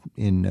be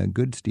in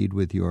good stead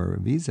with your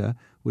visa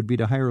would be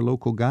to hire a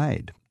local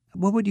guide.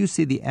 What would you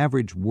say the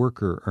average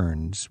worker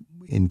earns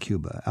in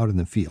Cuba, out in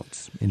the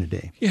fields, in a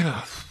day?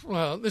 Yeah,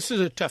 well, this is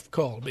a tough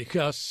call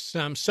because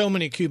so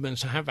many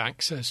Cubans have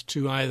access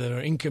to either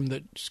income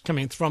that's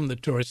coming from the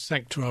tourist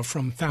sector or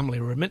from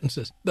family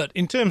remittances. But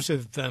in terms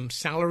of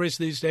salaries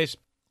these days,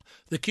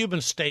 the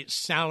Cuban state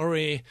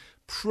salary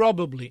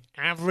probably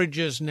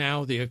averages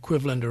now the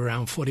equivalent of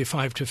around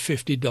 $45 to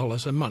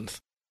 $50 a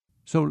month.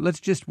 So let's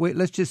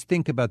just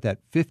think about that.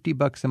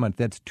 $50 a month.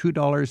 That's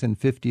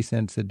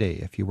 $2.50 a day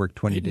if you work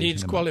 20 days. It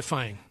needs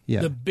qualifying.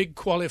 Yeah. The big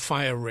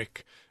qualifier,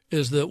 Rick,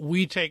 is that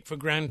we take for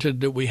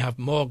granted that we have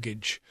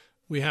mortgage,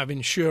 we have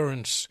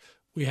insurance,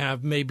 we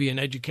have maybe an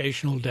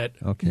educational debt.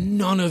 Okay.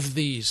 None of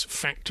these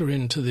factor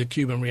into the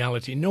Cuban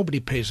reality. Nobody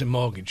pays a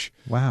mortgage.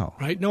 Wow.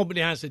 Right? Nobody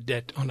has a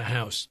debt on a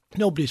house.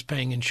 Nobody's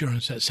paying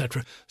insurance,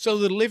 etc. So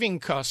the living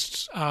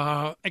costs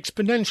are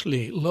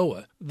exponentially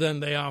lower than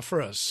they are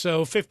for us.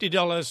 So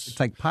 $50. It's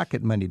like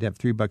pocket money to have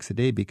 $3 a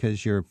day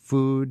because your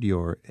food,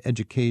 your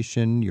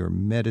education, your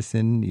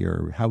medicine,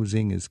 your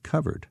housing is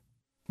covered.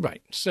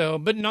 Right. So,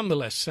 but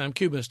nonetheless,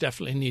 Cubans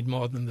definitely need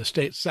more than the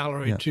state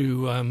salary to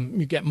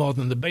you get more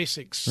than the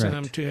basics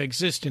to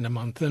exist in a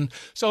month. And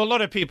so a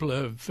lot of people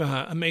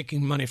are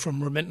making money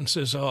from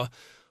remittances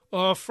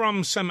or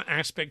from some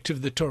aspect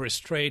of the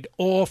tourist trade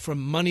or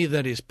from money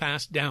that is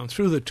passed down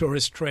through the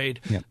tourist trade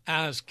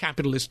as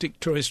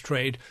capitalistic tourist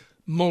trade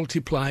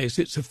multiplies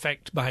its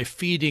effect by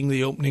feeding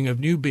the opening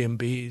of new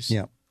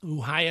B&Bs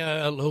who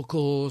hire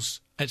locals,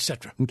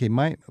 etc. Okay,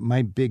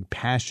 my big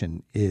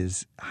passion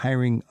is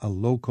hiring a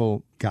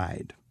local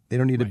guide. They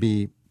don't need to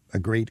be a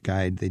great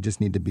guide. They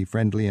just need to be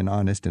friendly and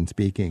honest and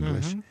speak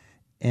English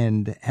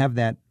and have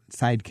that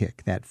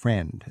sidekick, that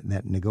friend,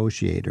 that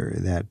negotiator,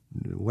 that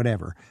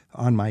whatever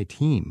on my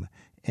team.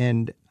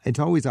 And It's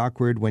always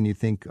awkward when you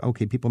think,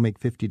 okay, people make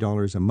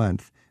 $50 a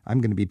month. I'm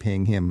going to be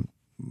paying him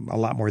a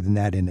lot more than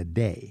that in a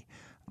day.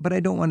 But I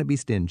don't want to be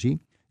stingy.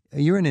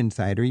 You're an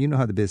insider. You know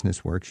how the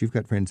business works. You've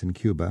got friends in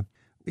Cuba.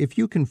 If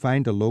you can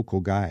find a local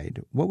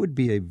guide, what would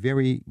be a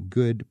very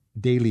good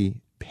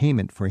daily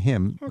payment for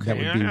him that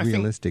would be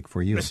realistic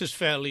for you? This is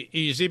fairly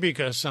easy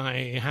because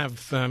I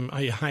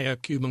hire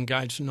Cuban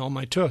guides on all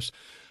my tours.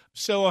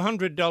 So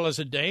 $100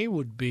 a day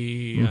would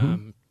be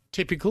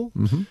typical.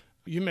 Mm-hmm.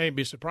 You may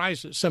be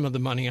surprised at some of the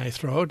money I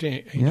throw out.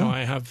 You know,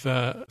 I have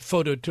a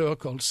photo tour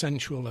called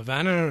Sensual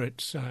Havana.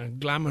 It's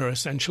glamour,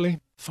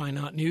 essentially, fine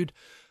art nude.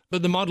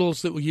 But the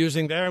models that we're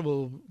using there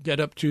will get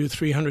up to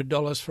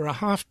 $300 for a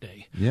half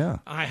day. Yeah.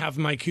 I have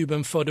my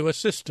Cuban photo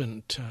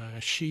assistant.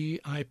 I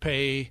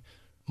pay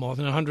more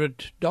than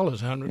 $100,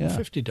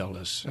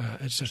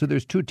 $150, etc. So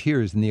there's two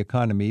tiers in the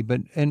economy,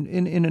 but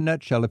in a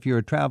nutshell, if you're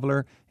a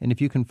traveler and if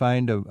you can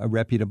find a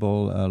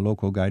reputable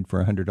local guide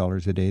for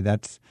 $100 a day,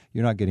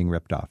 you're not getting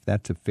ripped off.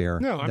 That's a fair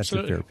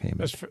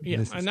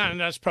payment. And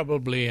that's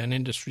probably an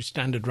industry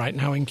standard right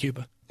now in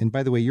Cuba. And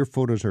by the way, your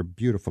photos are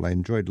beautiful. I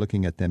enjoyed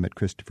looking at them at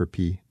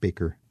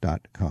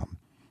ChristopherPBaker.com.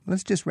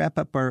 Let's just wrap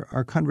up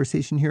our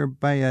conversation here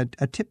by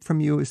a tip from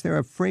you. Is there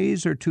a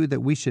phrase or two that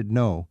we should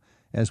know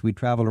as we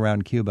travel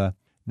around Cuba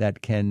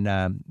that can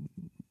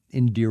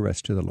endear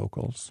us to the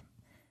locals?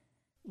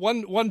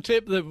 One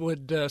tip that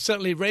would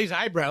certainly raise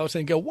eyebrows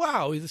and go,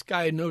 wow, this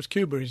guy knows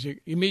Cuba, is you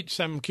meet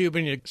some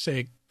Cuban, you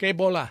say, que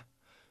bola?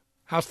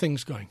 How's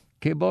things going?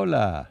 Que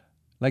bola.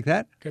 Like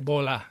that? Que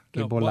bola.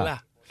 Que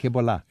bola. Que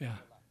bola. Yeah.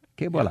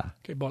 Que bola.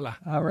 Que bola.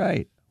 All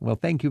right. Well,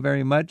 thank you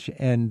very much.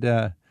 And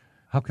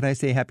how can I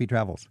say happy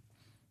travels?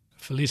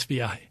 Feliz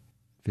viaje.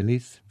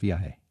 Feliz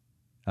viaje.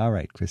 All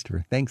right,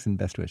 Christopher. Thanks and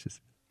best wishes.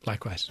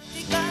 Likewise.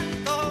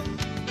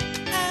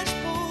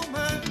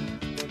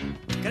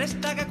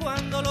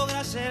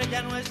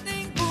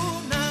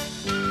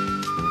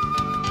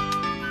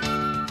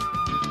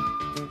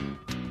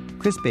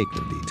 Chris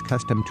Baker leads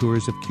custom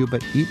tours of Cuba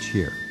each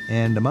year,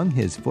 and among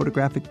his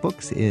photographic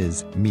books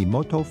is Mi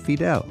Moto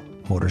Fidel,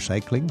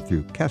 Motorcycling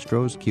Through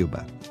Castro's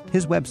Cuba.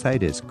 His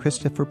website is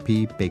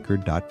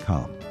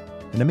ChristopherPBaker.com.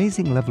 An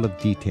amazing level of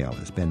detail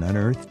has been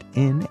unearthed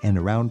in and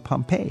around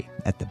Pompeii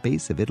at the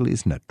base of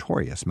Italy's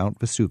notorious Mount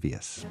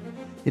Vesuvius.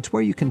 It's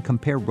where you can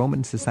compare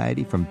Roman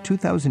society from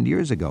 2,000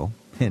 years ago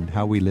and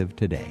how we live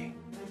today.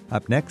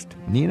 Up next,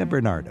 Nina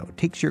Bernardo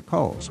takes your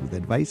calls with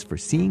advice for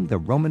seeing the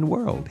Roman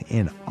world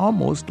in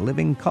almost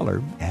living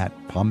color at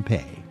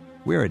Pompeii.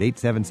 We're at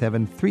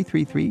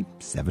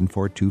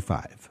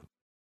 877-333-7425.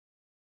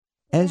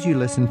 As you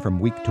listen from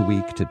week to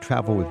week to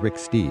Travel with Rick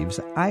Steves,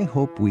 I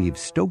hope we've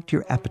stoked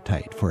your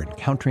appetite for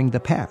encountering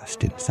the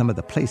past in some of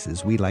the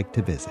places we like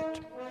to visit.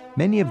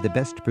 Many of the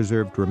best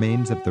preserved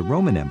remains of the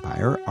Roman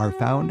Empire are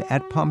found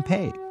at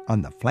Pompeii,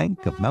 on the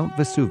flank of Mount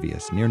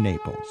Vesuvius near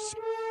Naples.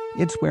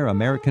 It's where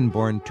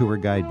American-born tour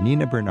guide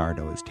Nina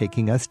Bernardo is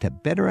taking us to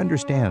better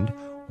understand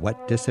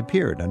what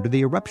disappeared under the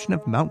eruption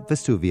of Mount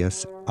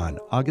Vesuvius on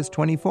August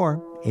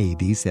 24,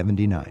 AD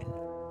 79.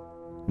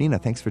 Nina,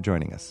 thanks for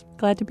joining us.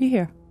 Glad to be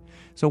here.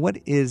 So what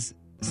is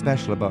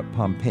special about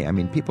Pompeii? I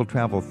mean, people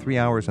travel 3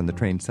 hours on the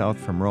train south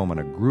from Rome on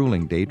a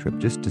grueling day trip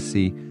just to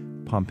see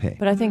Pompeii.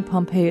 But I think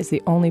Pompeii is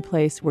the only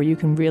place where you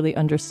can really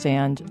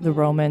understand the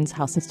Romans,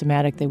 how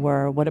systematic they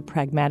were, what a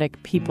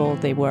pragmatic people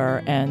they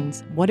were, and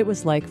what it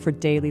was like for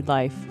daily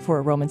life for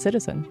a Roman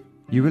citizen.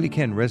 You really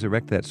can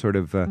resurrect that sort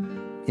of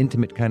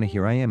intimate kind of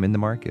here I am in the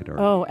market.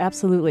 Oh,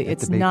 absolutely.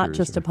 It's not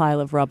just a pile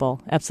of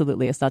rubble.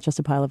 Absolutely. It's not just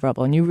a pile of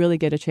rubble. And you really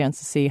get a chance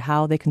to see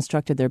how they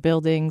constructed their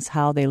buildings,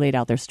 how they laid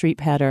out their street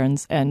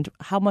patterns, and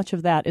how much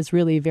of that is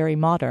really very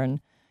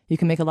modern. You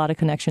can make a lot of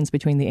connections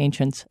between the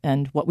ancient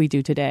and what we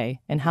do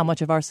today, and how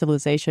much of our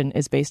civilization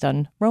is based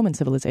on Roman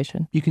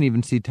civilization. You can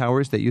even see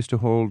towers that used to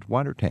hold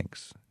water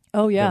tanks.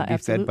 Oh, yeah, that would be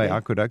absolutely. fed by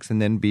aqueducts and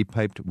then be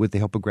piped with the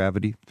help of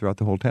gravity throughout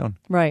the whole town.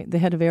 Right. They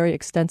had a very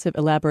extensive,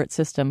 elaborate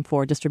system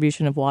for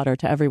distribution of water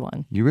to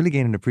everyone. You really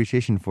gain an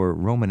appreciation for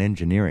Roman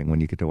engineering when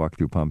you get to walk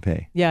through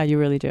Pompeii. Yeah, you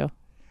really do.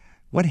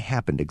 What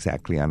happened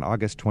exactly on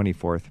August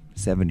 24th,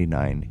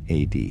 79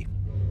 A.D.?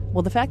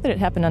 Well, the fact that it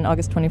happened on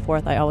August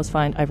 24th, I always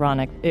find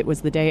ironic. It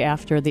was the day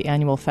after the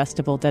annual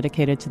festival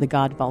dedicated to the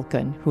god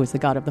Vulcan, who is the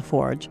god of the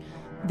forge.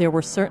 There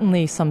were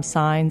certainly some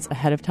signs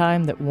ahead of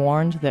time that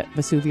warned that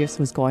Vesuvius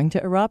was going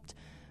to erupt,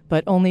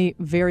 but only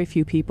very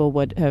few people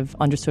would have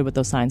understood what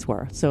those signs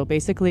were. So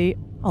basically,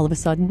 all of a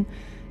sudden,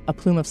 a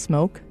plume of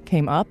smoke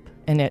came up,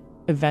 and it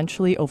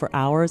eventually, over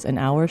hours and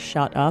hours,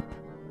 shot up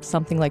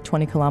something like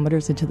 20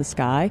 kilometers into the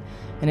sky,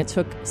 and it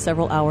took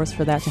several hours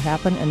for that to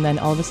happen, and then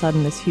all of a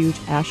sudden this huge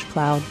ash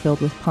cloud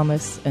filled with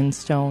pumice and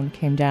stone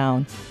came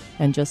down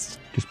and just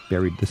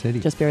buried the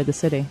city. Just buried the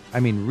city. I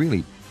mean,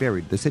 really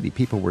buried the city.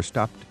 People were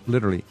stopped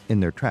literally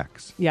in their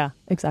tracks. Yeah,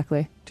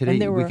 exactly.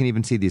 Today we can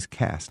even see these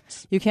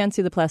casts. You can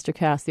see the plaster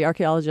casts. The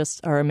archaeologists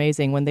are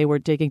amazing. When they were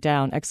digging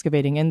down,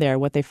 excavating in there,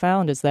 what they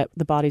found is that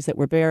the bodies that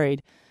were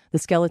buried, the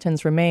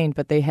skeletons remained,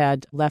 but they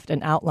had left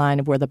an outline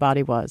of where the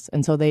body was.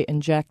 And so they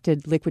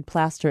injected liquid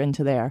plaster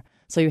into there.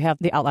 So you have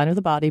the outline of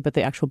the body, but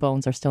the actual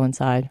bones are still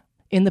inside.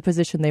 in the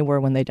position they were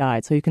when they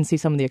died. So you can see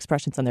some of the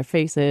expressions on their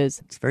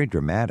faces. It's very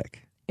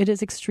dramatic. It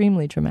is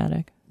extremely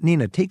dramatic.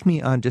 Nina, take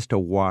me on just a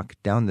walk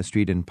down the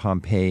street in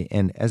Pompeii,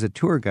 and as a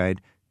tour guide,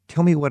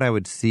 tell me what I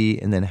would see,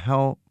 and then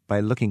how, by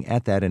looking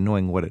at that and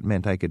knowing what it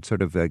meant, I could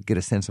sort of get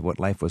a sense of what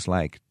life was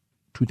like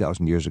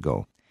 2,000 years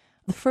ago.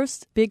 The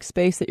first big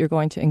space that you're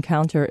going to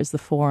encounter is the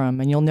Forum,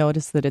 and you'll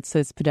notice that it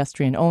says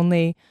pedestrian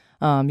only.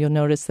 You'll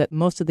notice that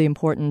most of the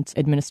important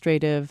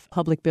administrative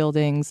public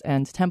buildings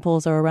and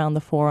temples are around the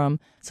Forum.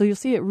 So you'll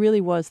see it really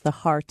was the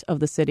heart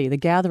of the city, the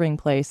gathering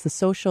place, the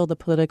social, the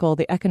political,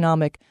 the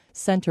economic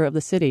center of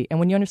the city. And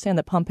when you understand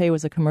that Pompeii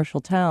was a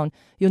commercial town,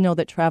 you'll know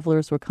that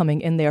travelers were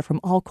coming in there from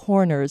all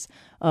corners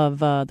of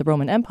the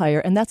Roman Empire,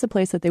 and that's a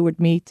place that they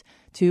would meet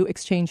to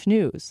exchange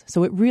news.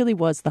 So it really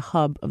was the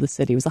hub of the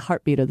city. It was the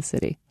heartbeat of the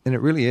city. And it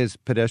really is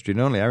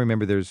pedestrian only. I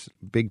remember there's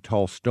big,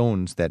 tall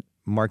stones that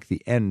mark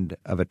the end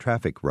of a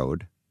traffic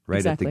road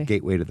right at the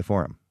gateway to the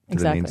Forum, to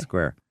the main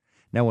square.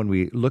 Now, when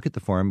we look at the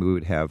Forum, we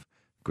would have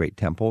great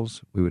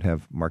temples. We would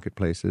have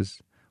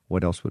marketplaces.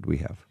 What else would we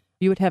have?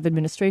 You would have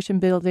administration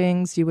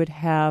buildings. You would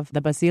have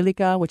the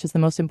Basilica, which is the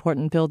most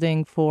important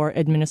building for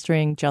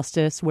administering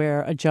justice,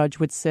 where a judge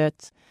would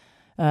sit.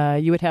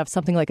 You would have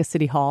something like a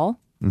city hall.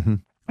 Mm-hmm.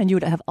 And you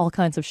would have all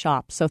kinds of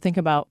shops. So think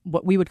about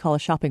what we would call a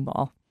shopping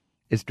mall.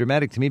 It's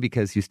dramatic to me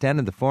because you stand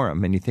in the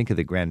Forum and you think of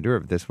the grandeur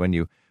of this when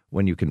you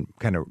can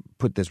kind of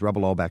put this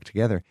rubble all back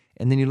together.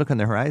 And then you look on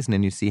the horizon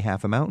and you see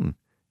half a mountain.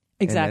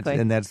 Exactly.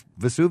 And that's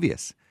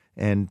Vesuvius.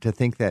 And to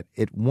think that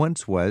it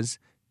once was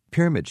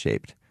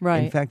pyramid-shaped.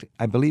 Right. In fact,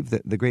 I believe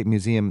that the Great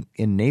Museum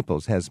in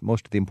Naples has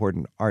most of the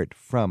important art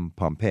from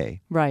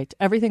Pompeii. Right.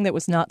 Everything that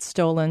was not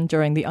stolen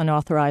during the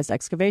unauthorized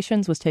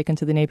excavations was taken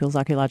to the Naples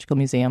Archaeological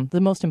Museum,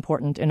 the most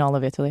important in all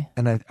of Italy.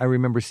 And I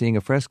remember seeing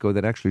a fresco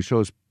that actually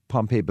shows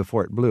Pompeii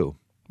before it blew.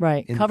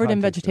 Right. Covered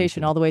in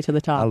vegetation all the way to the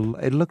top.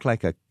 It looked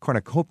like a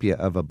cornucopia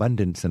of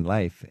abundance and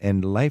life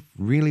life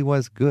really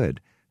was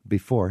good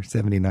before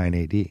 79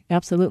 A.D.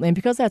 Absolutely. And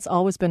because that's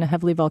always been a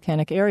heavily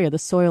volcanic area, the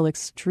soil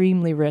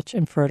extremely rich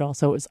and fertile.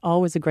 So it was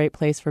always a great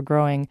place for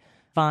growing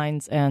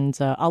vines and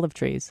olive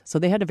trees. So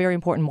they had a very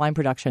important wine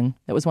production.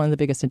 That was one of the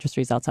biggest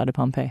industries outside of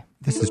Pompeii.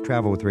 This is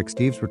Travel with Rick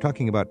Steves. We're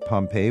talking about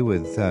Pompeii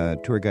with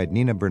tour guide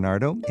Nina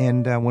Bernardo.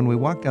 And when we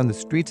walk down the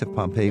streets of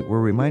Pompeii, we're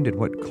reminded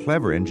what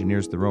clever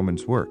engineers the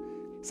Romans were.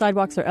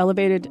 Sidewalks are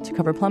elevated to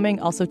cover plumbing,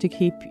 also to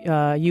keep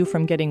you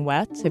from getting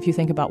wet. If you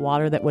think about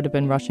water that would have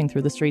been rushing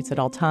through the streets at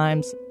all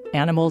times,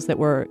 animals that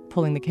were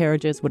pulling the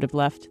carriages would have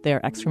left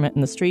their excrement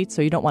in the streets,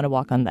 so you don't want to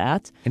walk on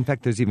that. In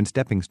fact, there's even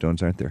stepping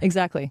stones, aren't there?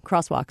 Exactly,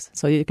 crosswalks,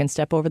 so you can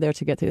step over there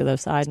to get to the other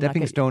side.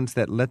 Stepping stones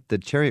that let the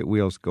chariot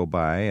wheels go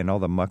by and all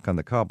the muck on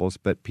the cobbles,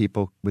 but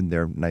people with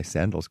their nice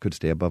sandals could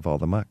stay above all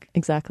the muck.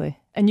 Exactly.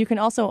 And you can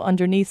also,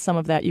 underneath some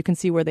of that, you can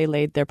see where they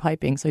laid their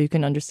piping. So you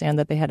can understand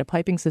that they had a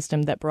piping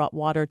system that brought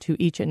water to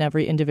each and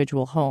every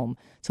individual home.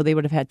 So they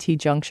would have had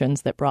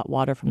T-junctions that brought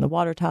water from the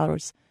water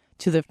towers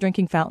to the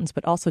drinking fountains,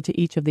 but also to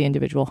each of the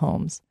individual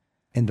homes.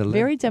 And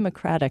very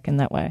democratic in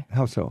that way.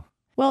 How so?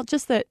 Well,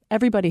 just that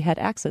everybody had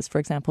access, for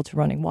example, to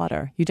running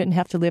water. You didn't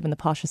have to live in the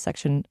poshest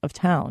section of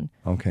town.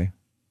 Okay.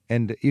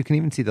 And you can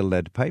even see the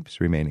lead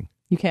pipes remaining.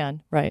 You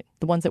can, right.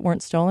 The ones that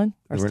weren't stolen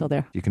are still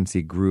there. You can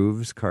see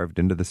grooves carved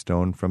into the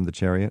stone from the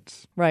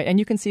chariots. Right, and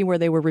you can see where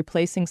they were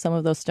replacing some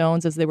of those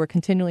stones as they were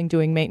continuing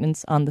doing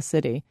maintenance on the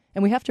city.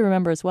 And we have to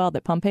remember as well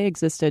that Pompeii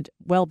existed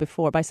well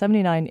before. By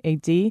 79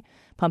 A.D.,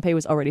 Pompeii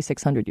was already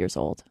 600 years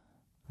old.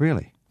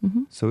 Really?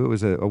 Mm-hmm. So it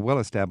was a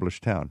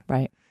well-established town.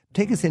 Right.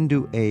 Take us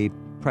into a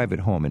private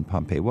home in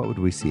Pompeii. What would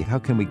we see? How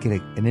can we get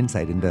an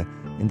insight into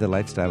the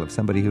lifestyle of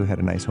somebody who had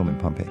a nice home in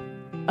Pompeii?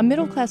 A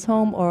middle-class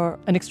home or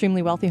an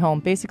extremely wealthy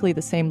home, basically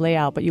the same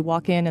layout, but you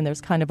walk in and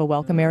there's kind of a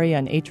welcome area,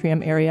 an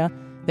atrium area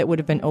that would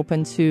have been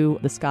open to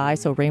the sky,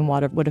 so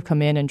rainwater would have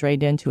come in and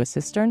drained into a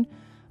cistern.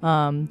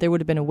 There would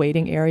have been a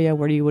waiting area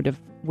where you would have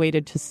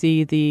waited to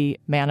see the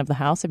man of the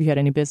house if you had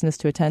any business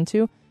to attend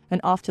to. And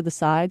off to the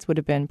sides would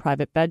have been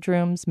private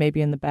bedrooms.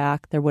 Maybe in the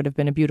back there would have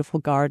been a beautiful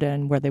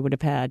garden where they would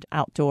have had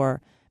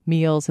outdoor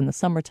meals in the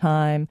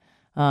summertime.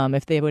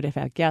 If they would have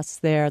had guests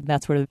there,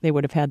 that's where they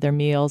would have had their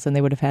meals, and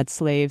they would have had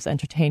slaves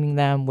entertaining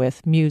them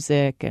with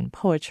music and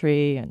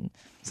poetry. And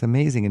it's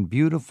amazing, and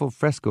beautiful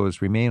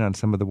frescoes remain on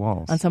some of the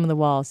walls. On some of the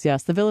walls,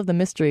 yes. The Villa of the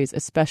Mysteries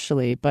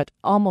especially, but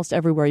almost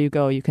everywhere you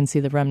go, you can see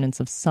the remnants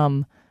of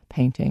some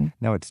painting.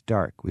 Now it's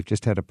dark. We've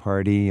just had a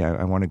party.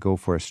 I want to go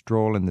for a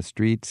stroll in the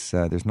streets.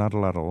 There's not a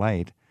lot of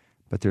light.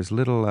 But there's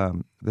little,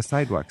 the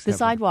sidewalks. The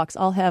sidewalks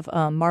all have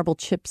marble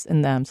chips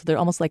in them, so they're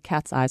almost like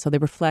cat's eyes, so they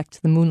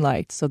reflect the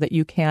moonlight so that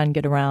you can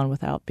get around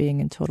without being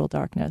in total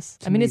darkness.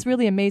 I mean, it's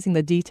really amazing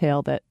the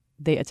detail that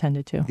they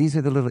attended to. These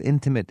are the little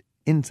intimate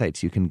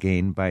insights you can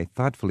gain by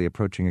thoughtfully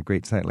approaching a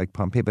great site like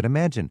Pompeii. But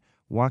imagine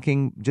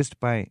walking just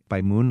by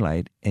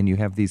moonlight, and you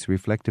have these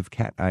reflective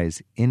cat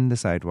eyes in the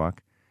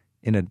sidewalk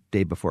in a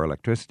day before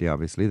electricity,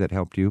 obviously, that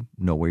helped you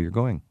know where you're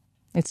going.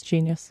 It's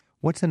genius.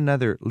 What's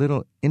another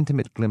little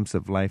intimate glimpse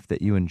of life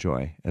that you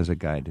enjoy as a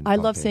guide in Pompeii?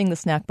 I love seeing the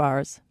snack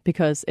bars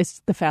because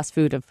it's the fast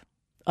food of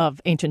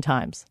of ancient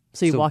times.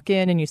 So you walk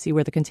in and you see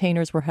where the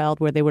containers were held,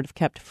 where they would have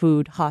kept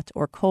food hot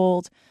or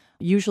cold.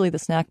 Usually the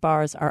snack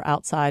bars are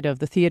outside of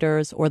the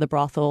theaters or the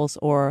brothels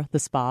or the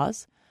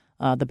spas,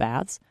 the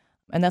baths.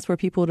 And that's where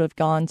people would have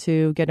gone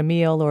to get a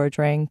meal or a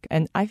drink.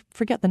 And I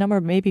forget the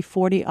number, maybe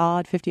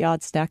 40-odd,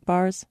 50-odd snack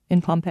bars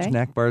in Pompeii.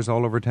 Snack bars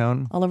all over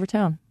town? All over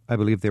town. I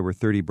believe there were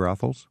 30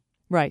 brothels.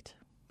 Right.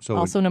 So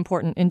also an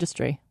important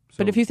industry.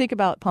 But if you think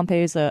about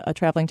Pompeii as a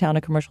traveling town,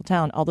 a commercial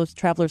town, all those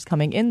travelers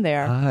coming in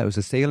there. It was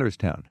a sailor's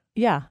town.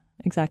 Yeah,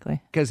 exactly.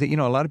 Because, a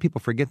lot of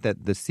people forget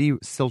that the sea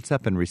silts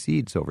up and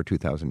recedes over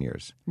 2,000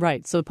 years.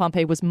 Right. So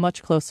Pompeii was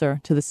much closer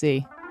to the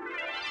sea.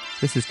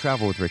 This is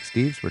Travel with Rick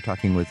Steves. We're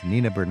talking with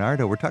Nina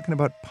Bernardo. We're talking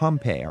about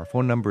Pompeii. Our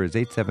phone number is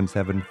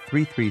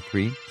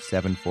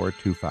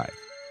 877-333-7425.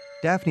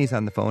 Daphne's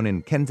on the phone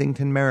in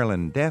Kensington,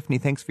 Maryland. Daphne,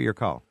 thanks for your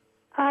call.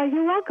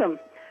 You're welcome.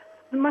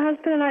 My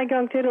husband and I are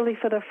going to Italy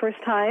for the first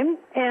time,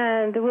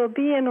 and we'll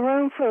be in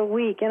Rome for a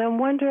week. And I'm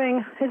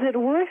wondering, is it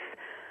worth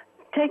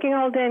taking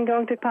all day and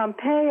going to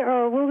Pompeii,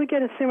 or will we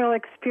get a similar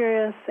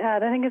experience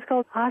at, I think it's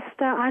called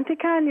Asta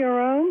Antica near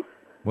Rome?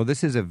 Well,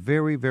 this is a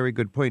very, very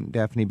good point,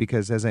 Daphne,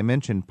 because as I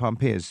mentioned,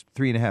 Pompeii is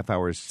 3.5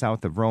 hours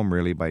south of Rome,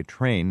 really, by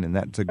train, and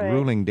that's a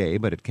grueling day,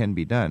 but it can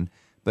be done.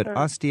 But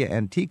Ostia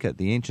Antica,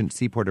 the ancient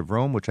seaport of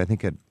Rome, which I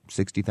think had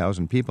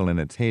 60,000 people in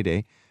its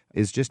heyday,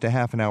 is just a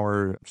half an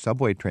hour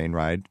subway train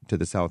ride to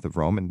the south of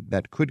Rome, and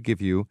that could give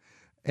you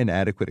an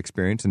adequate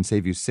experience and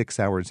save you 6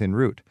 hours en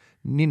route.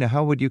 Nina,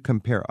 how would you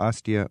compare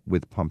Ostia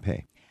with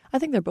Pompeii? I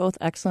think they're both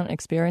excellent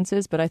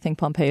experiences, but I think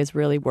Pompeii is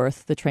really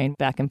worth the train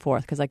back and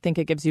forth because I think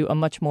it gives you a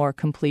much more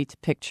complete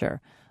picture.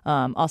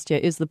 Ostia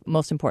is the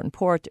most important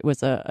port. It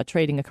was a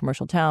trading, a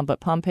commercial town, but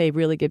Pompeii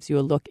really gives you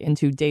a look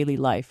into daily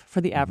life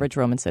for the average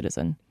Roman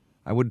citizen.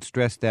 I would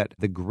stress that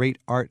the great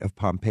art of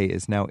Pompeii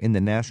is now in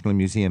the National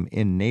Museum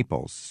in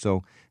Naples.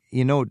 So,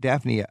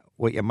 Daphne,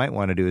 what you might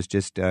want to do is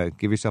just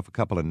give yourself a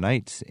couple of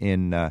nights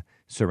in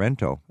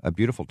Sorrento, a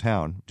beautiful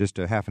town, just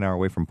a half an hour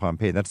away from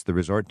Pompeii. That's the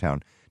resort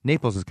town.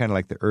 Naples is kind of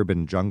like the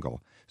urban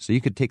jungle. So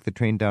you could take the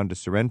train down to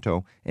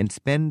Sorrento and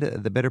spend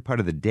the better part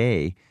of the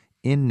day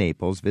in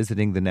Naples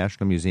visiting the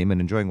National Museum and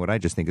enjoying what I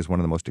just think is one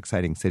of the most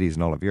exciting cities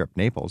in all of Europe,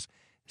 Naples.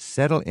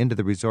 Settle into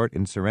the resort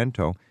in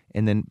Sorrento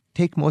and then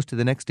take most of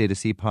the next day to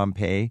see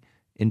Pompeii,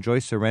 enjoy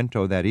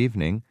Sorrento that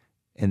evening,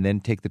 and then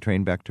take the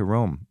train back to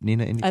Rome.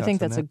 Nina, any thoughts I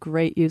think that's a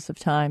great use of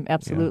time,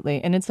 absolutely.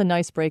 Yeah. And it's a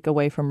nice break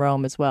away from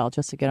Rome as well,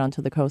 just to get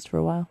onto the coast for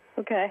a while.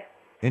 Okay.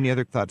 Any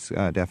other thoughts,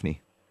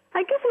 Daphne?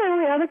 I guess my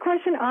only other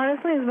question,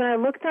 honestly, is when I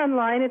looked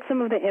online at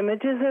some of the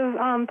images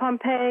of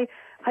Pompeii,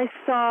 I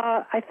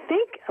saw, I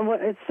think,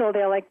 it's still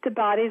there, like the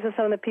bodies of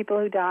some of the people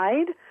who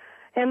died.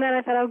 And then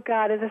I thought, oh,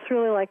 God, is this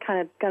really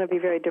kind of going to be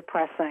very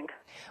depressing?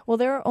 Well,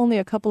 there are only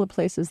a couple of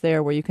places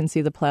there where you can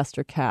see the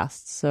plaster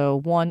casts. So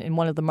in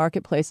one of the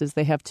marketplaces,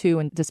 they have 2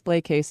 in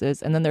display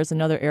cases, and then there's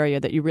another area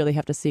that you really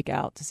have to seek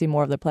out to see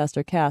more of the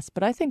plaster casts.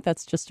 But I think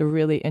that's just a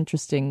really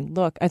interesting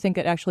look. I think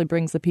it actually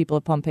brings the people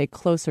of Pompeii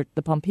closer,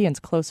 the Pompeians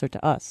closer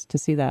to us to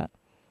see that.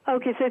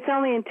 Okay, so it's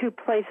only in 2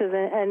 places,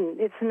 and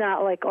it's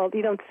not like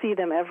you don't see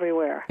them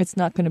everywhere. It's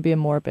not going to be a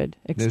morbid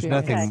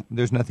experience.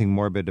 There's nothing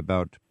morbid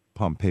about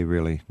Pompeii,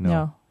 really.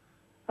 No.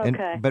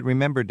 Okay. But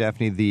remember,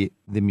 Daphne, the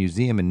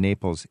museum in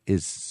Naples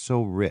is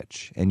so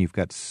rich, and you've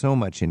got so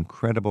much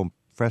incredible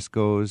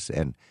frescoes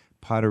and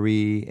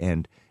pottery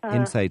and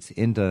insights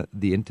into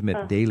the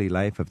intimate daily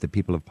life of the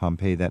people of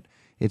Pompeii that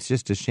it's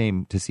just a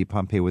shame to see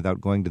Pompeii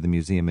without going to the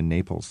museum in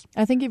Naples.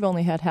 I think you've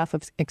only had half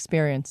of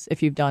experience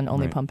if you've done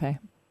only Pompeii.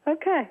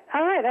 Okay.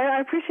 All right. I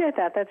appreciate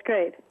that. That's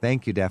great.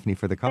 Thank you, Daphne,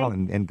 for the call,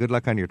 and good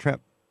luck on your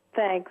trip.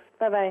 Thanks.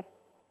 Bye-bye.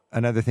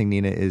 Another thing,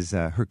 Nina, is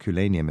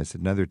Herculaneum is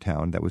another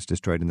town that was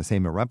destroyed in the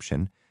same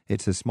eruption.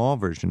 It's a small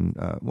version.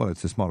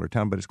 It's a smaller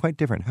town, but it's quite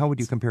different. How would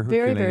you compare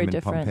Herculaneum very and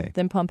different Pompeii?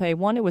 Than Pompeii.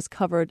 One, it was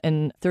covered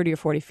in 30 or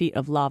 40 feet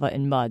of lava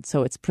and mud,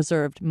 so it's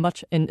preserved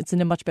it's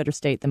in a much better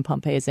state than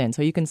Pompeii is in.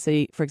 So you can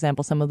see, for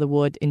example, some of the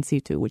wood in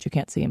situ, which you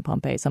can't see in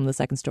Pompeii. Some of the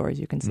second stories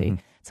you can see.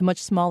 Mm-hmm. It's a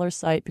much smaller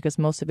site because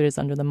most of it is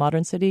under the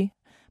modern city.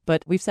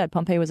 But we've said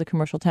Pompeii was a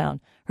commercial town.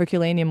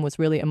 Herculaneum was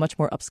really a much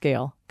more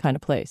upscale kind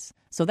of place.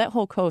 So that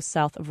whole coast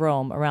south of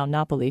Rome, around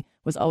Napoli,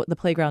 was the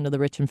playground of the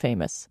rich and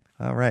famous.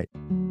 All right.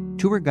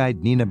 Tour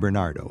guide Nina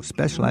Bernardo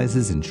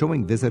specializes in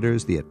showing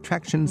visitors the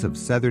attractions of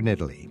southern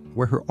Italy,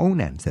 where her own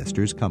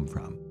ancestors come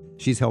from.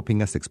 She's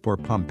helping us explore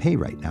Pompeii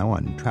right now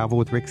on Travel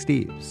with Rick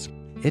Steves.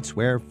 It's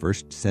where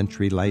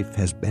first-century life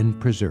has been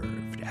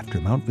preserved after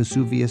Mount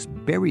Vesuvius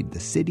buried the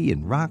city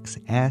in rocks,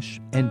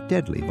 ash, and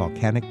deadly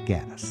volcanic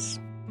gas.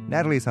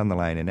 Natalie's on the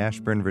line in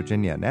Ashburn,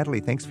 Virginia. Natalie,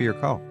 thanks for your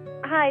call.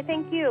 Hi,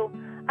 thank you.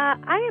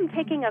 I am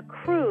taking a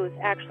cruise,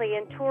 actually,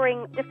 and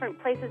touring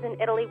different places in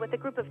Italy with a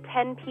group of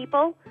 10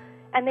 people,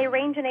 and they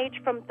range in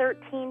age from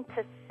 13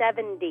 to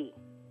 70.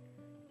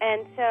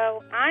 And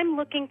so I'm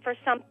looking for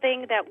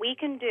something that we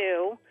can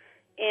do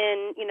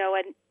in,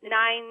 a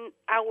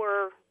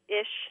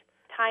 9-hour-ish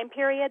time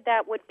period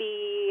that would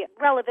be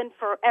relevant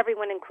for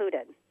everyone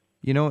included.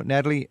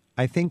 Natalie,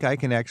 I think I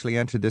can actually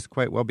answer this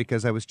quite well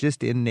because I was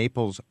just in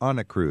Naples on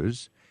a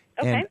cruise,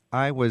 Okay. And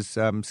I was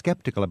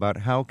skeptical about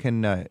how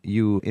can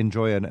you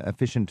enjoy an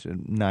efficient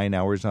 9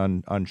 hours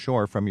on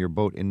shore from your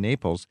boat in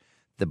Naples.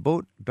 The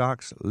boat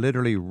docks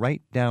literally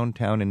right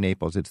downtown in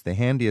Naples. It's the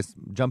handiest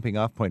jumping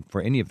off point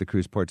for any of the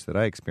cruise ports that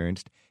I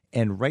experienced.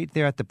 And right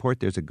there at the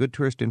port, there's a good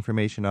tourist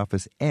information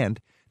office, and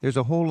there's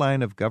a whole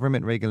line of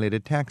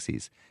government-regulated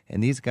taxis.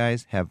 And these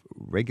guys have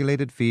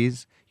regulated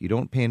fees. You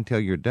don't pay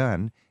until you're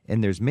done.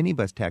 And there's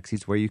minibus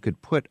taxis where you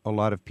could put a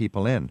lot of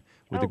people in.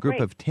 With a group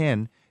great. of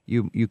 10,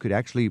 you could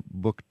actually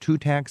book 2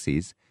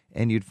 taxis,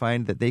 and you'd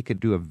find that they could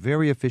do a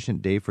very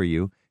efficient day for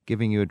you,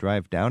 giving you a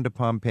drive down to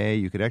Pompeii.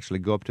 You could actually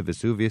go up to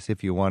Vesuvius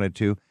if you wanted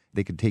to.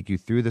 They could take you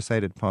through the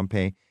site at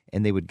Pompeii,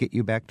 and they would get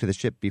you back to the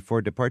ship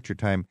before departure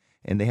time.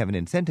 And they have an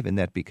incentive in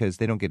that because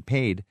they don't get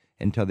paid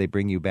until they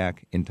bring you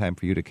back in time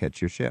for you to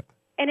catch your ship.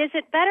 And is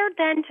it better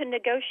then to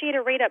negotiate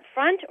a rate up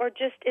front, or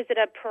just is it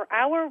a per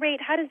hour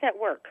rate? How does that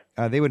work?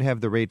 They would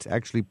have the rates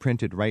actually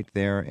printed right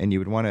there, and you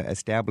would want to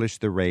establish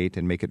the rate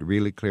and make it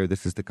really clear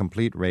this is the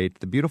complete rate.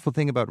 The beautiful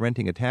thing about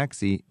renting a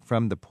taxi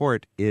from the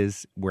port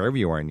is, wherever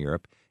you are in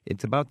Europe,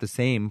 it's about the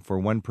same for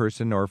one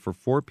person or for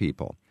 4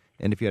 people.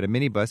 And if you had a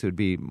minibus, it would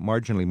be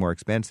marginally more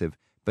expensive.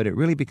 But it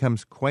really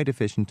becomes quite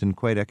efficient and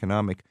quite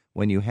economic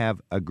when you have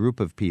a group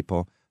of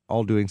people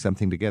all doing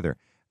something together.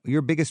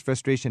 Your biggest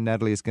frustration,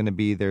 Natalie, is going to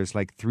be there's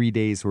like 3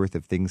 days worth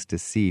of things to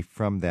see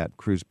from that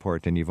cruise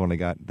port, and you've only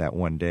got that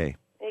one day.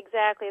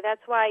 Exactly.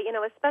 That's why,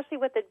 especially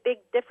with the big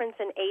difference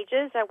in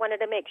ages, I wanted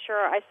to make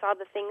sure I saw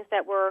the things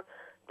that were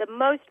the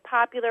most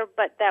popular,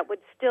 but that would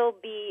still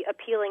be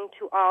appealing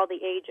to all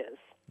the ages.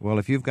 Well,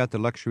 if you've got the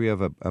luxury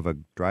of a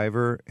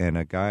driver and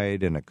a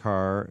guide and a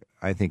car,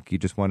 I think you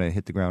just want to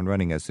hit the ground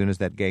running. As soon as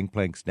that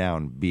gangplank's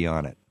down, be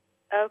on it.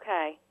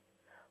 Okay.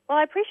 Well,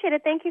 I appreciate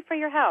it. Thank you for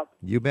your help.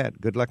 You bet.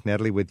 Good luck,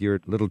 Natalie, with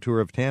your little tour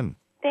of 10.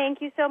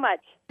 Thank you so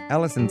much.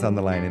 Allison's on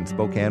the line in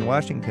Spokane,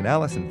 Washington.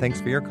 Allison, thanks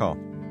for your call.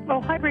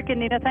 Oh, hi, Rick and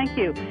Nina. Thank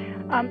you.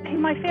 Hey,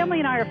 my family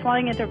and I are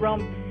flying into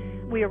Rome.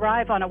 We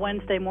arrive on a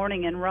Wednesday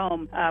morning in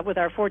Rome with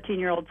our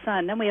 14-year-old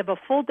son. Then we have a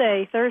full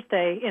day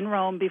Thursday in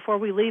Rome before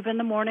we leave in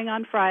the morning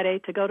on Friday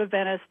to go to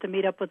Venice to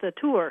meet up with a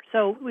tour.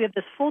 So we have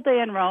this full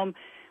day in Rome.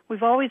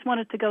 We've always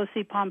wanted to go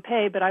see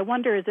Pompeii, but I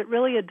wonder, is it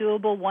really a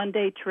doable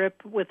one-day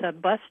trip with a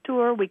bus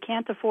tour? We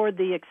can't afford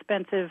the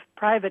expensive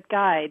private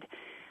guide.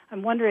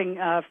 I'm wondering,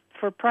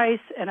 for price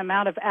and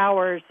amount of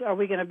hours, are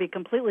we going to be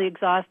completely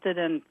exhausted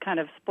and kind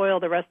of spoil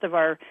the rest of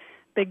our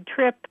big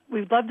trip?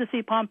 We'd love to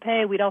see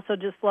Pompeii. We'd also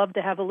just love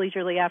to have a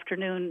leisurely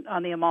afternoon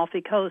on the Amalfi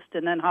Coast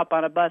and then hop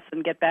on a bus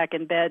and get back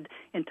in bed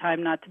in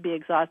time not to be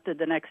exhausted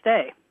the next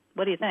day.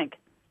 What do you think?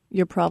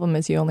 Your problem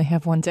is you only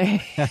have one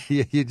day.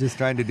 You're just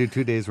trying to do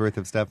 2 days' worth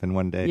of stuff in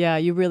one day. Yeah,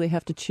 you really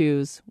have to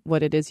choose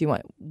what it is you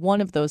want.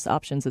 One of those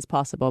options is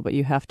possible, but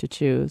you have to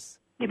choose.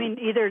 You mean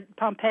either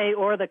Pompeii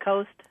or the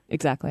coast?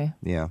 Exactly.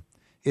 Yeah.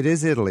 It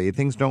is Italy.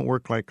 Things don't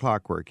work like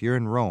clockwork. You're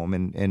in Rome,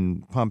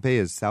 and Pompeii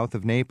is south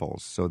of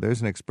Naples. So there's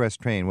an express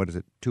train. What is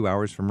it, 2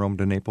 hours from Rome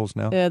to Naples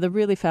now? The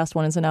really fast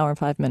one is an hour and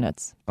 5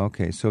 minutes.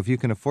 Okay, so if you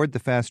can afford the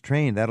fast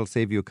train, that'll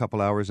save you a couple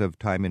hours of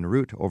time en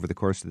route over the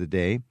course of the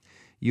day.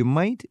 You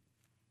might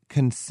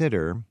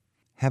consider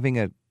having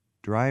a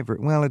driver.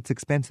 Well, it's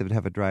expensive to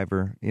have a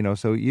driver,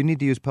 so you need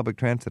to use public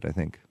transit, I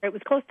think. It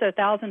was close to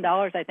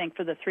 $1,000, I think,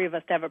 for the 3 of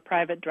us to have a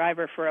private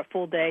driver for a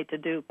full day to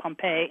do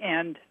Pompeii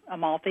and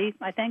Amalfi,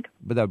 I think.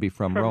 But that would be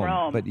from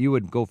Rome. But you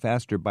would go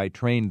faster by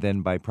train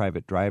than by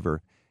private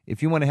driver.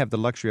 If you want to have the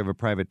luxury of a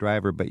private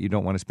driver, but you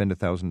don't want to spend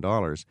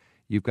 $1,000,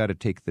 you've got to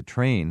take the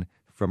train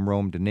from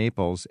Rome to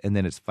Naples, and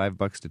then it's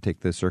 $5 to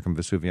take the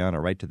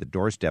Circumvesuviana right to the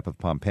doorstep of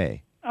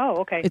Pompeii. Oh,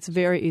 okay. It's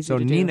very easy to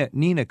do. So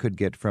Nina could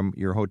get from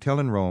your hotel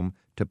in Rome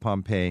to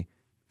Pompeii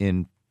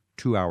in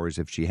 2 hours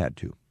if she had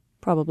to.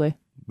 Probably.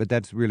 But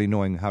that's really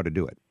knowing how to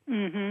do it.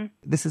 Mm-hmm.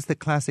 This is the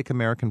classic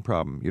American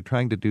problem. You're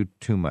trying to do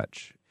too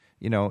much.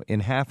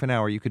 In half an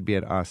hour, you could be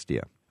at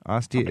Ostia.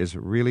 Ostia is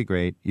really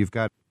great. You've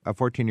got a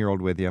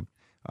 14-year-old with you.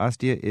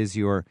 Ostia is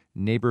your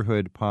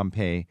neighborhood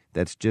Pompeii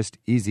that's just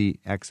easy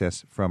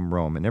access from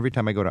Rome. And every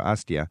time I go to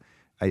Ostia,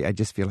 I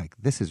just feel like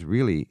this is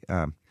really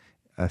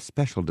a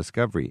special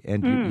discovery.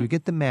 And you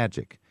get the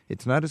magic.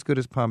 It's not as good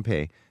as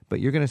Pompeii, but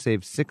you're going to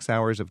save 6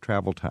 hours of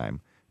travel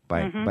time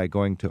by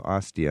going to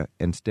Ostia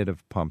instead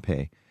of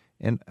Pompeii.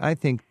 And I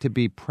think, to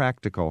be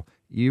practical,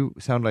 you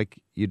sound like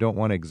you don't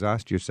want to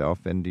exhaust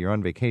yourself, and you're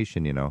on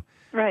vacation,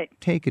 Right.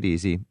 Take it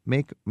easy.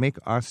 Make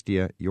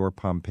Ostia your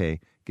Pompeii,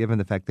 given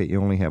the fact that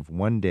you only have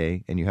 1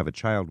 day and you have a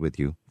child with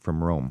you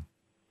from Rome.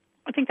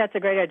 I think that's a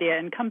great idea.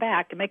 And come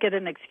back, make it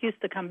an excuse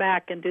to come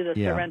back and do the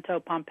Sorrento,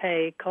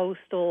 Pompeii,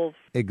 coastal.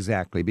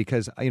 Exactly,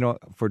 because,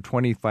 for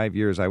 25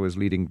 years I was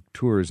leading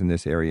tours in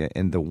this area,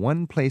 and the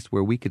one place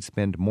where we could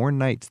spend more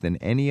nights than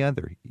any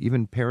other,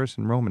 even Paris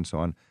and Rome and so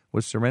on,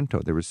 was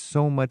Sorrento. There was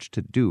so much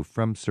to do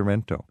from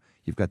Sorrento.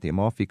 You've got the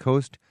Amalfi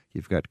Coast,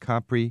 you've got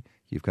Capri,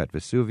 you've got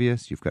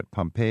Vesuvius, you've got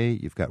Pompeii,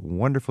 you've got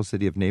wonderful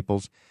city of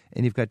Naples,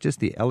 and you've got just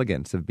the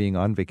elegance of being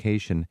on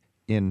vacation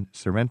in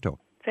Sorrento.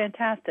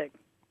 Fantastic.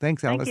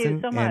 Thanks, Allison. Thank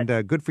you so much.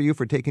 And good for you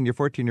for taking your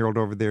 14-year-old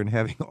over there and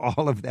having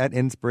all of that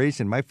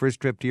inspiration. My first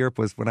trip to Europe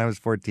was when I was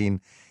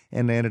 14,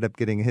 and I ended up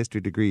getting a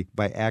history degree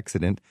by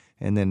accident,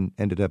 and then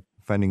ended up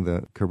finding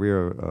the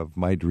career of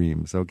my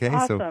dreams. Okay,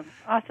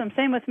 Awesome.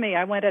 Same with me.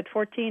 I went at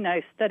 14.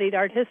 I studied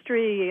art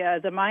history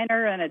as a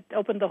minor, and it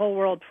opened the whole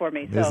world for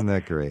me. Isn't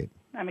that great?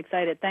 I'm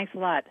excited. Thanks a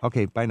lot.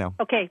 Okay, bye now.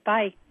 Okay,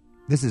 bye.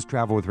 This is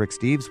Travel with Rick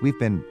Steves. We've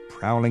been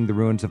prowling the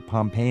ruins of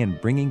Pompeii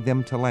and bringing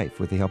them to life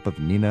with the help of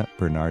Nina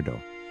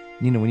Bernardo.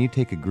 Nina, when you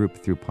take a group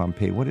through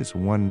Pompeii, what is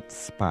one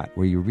spot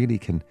where you really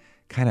can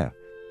kind of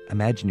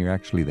imagine you're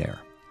actually there?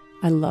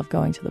 I love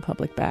going to the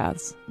public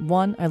baths.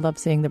 One, I love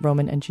seeing the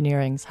Roman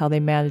engineerings, how they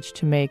managed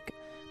to make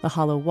the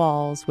hollow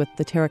walls with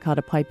the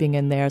terracotta piping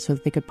in there so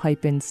that they could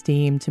pipe in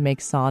steam to make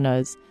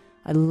saunas.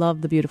 I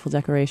love the beautiful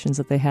decorations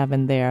that they have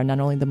in there, not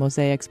only the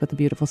mosaics, but the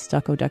beautiful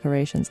stucco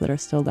decorations that are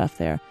still left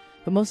there.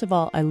 But most of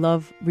all, I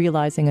love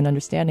realizing and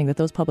understanding that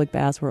those public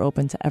baths were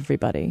open to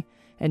everybody.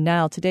 And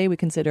now, today, we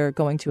consider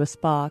going to a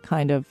spa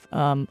kind of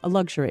a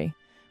luxury,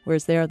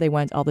 whereas there they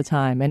went all the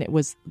time, and it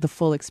was the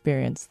full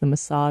experience, the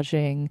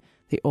massaging,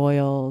 the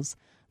oils,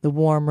 the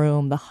warm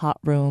room, the hot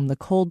room, the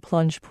cold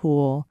plunge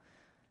pool.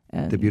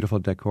 And the beautiful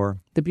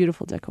decor. The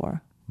beautiful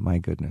decor. My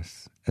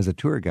goodness. As a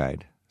tour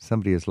guide,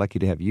 somebody is lucky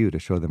to have you to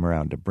show them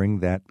around, to bring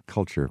that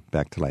culture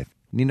back to life.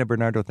 Nina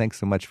Bernardo, thanks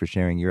so much for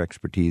sharing your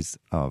expertise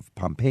of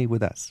Pompeii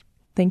with us.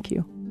 Thank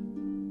you.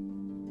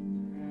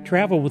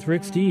 Travel with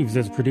Rick Steves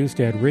is produced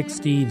at Rick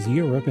Steves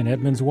Europe in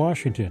Edmonds,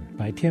 Washington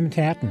by Tim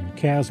Tatton,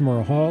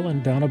 Casmore Hall,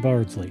 and Donna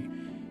Bardsley.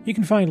 You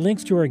can find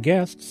links to our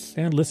guests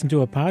and listen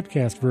to a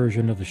podcast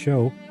version of the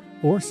show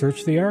or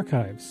search the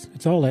archives.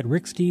 It's all at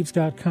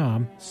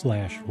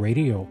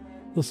ricksteves.com/radio.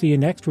 We'll see you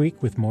next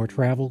week with more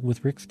Travel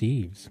with Rick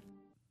Steves.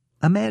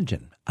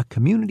 Imagine a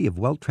community of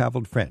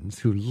well-traveled friends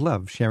who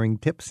love sharing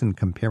tips and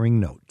comparing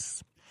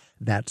notes.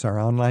 That's our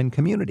online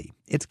community.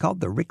 It's called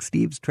the Rick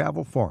Steves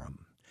Travel Forum.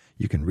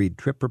 You can read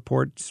trip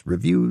reports,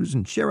 reviews,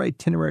 and share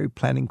itinerary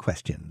planning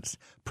questions,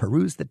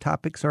 peruse the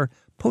topics, or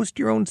post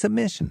your own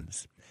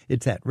submissions.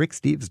 It's at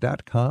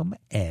ricksteves.com,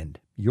 and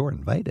you're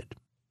invited.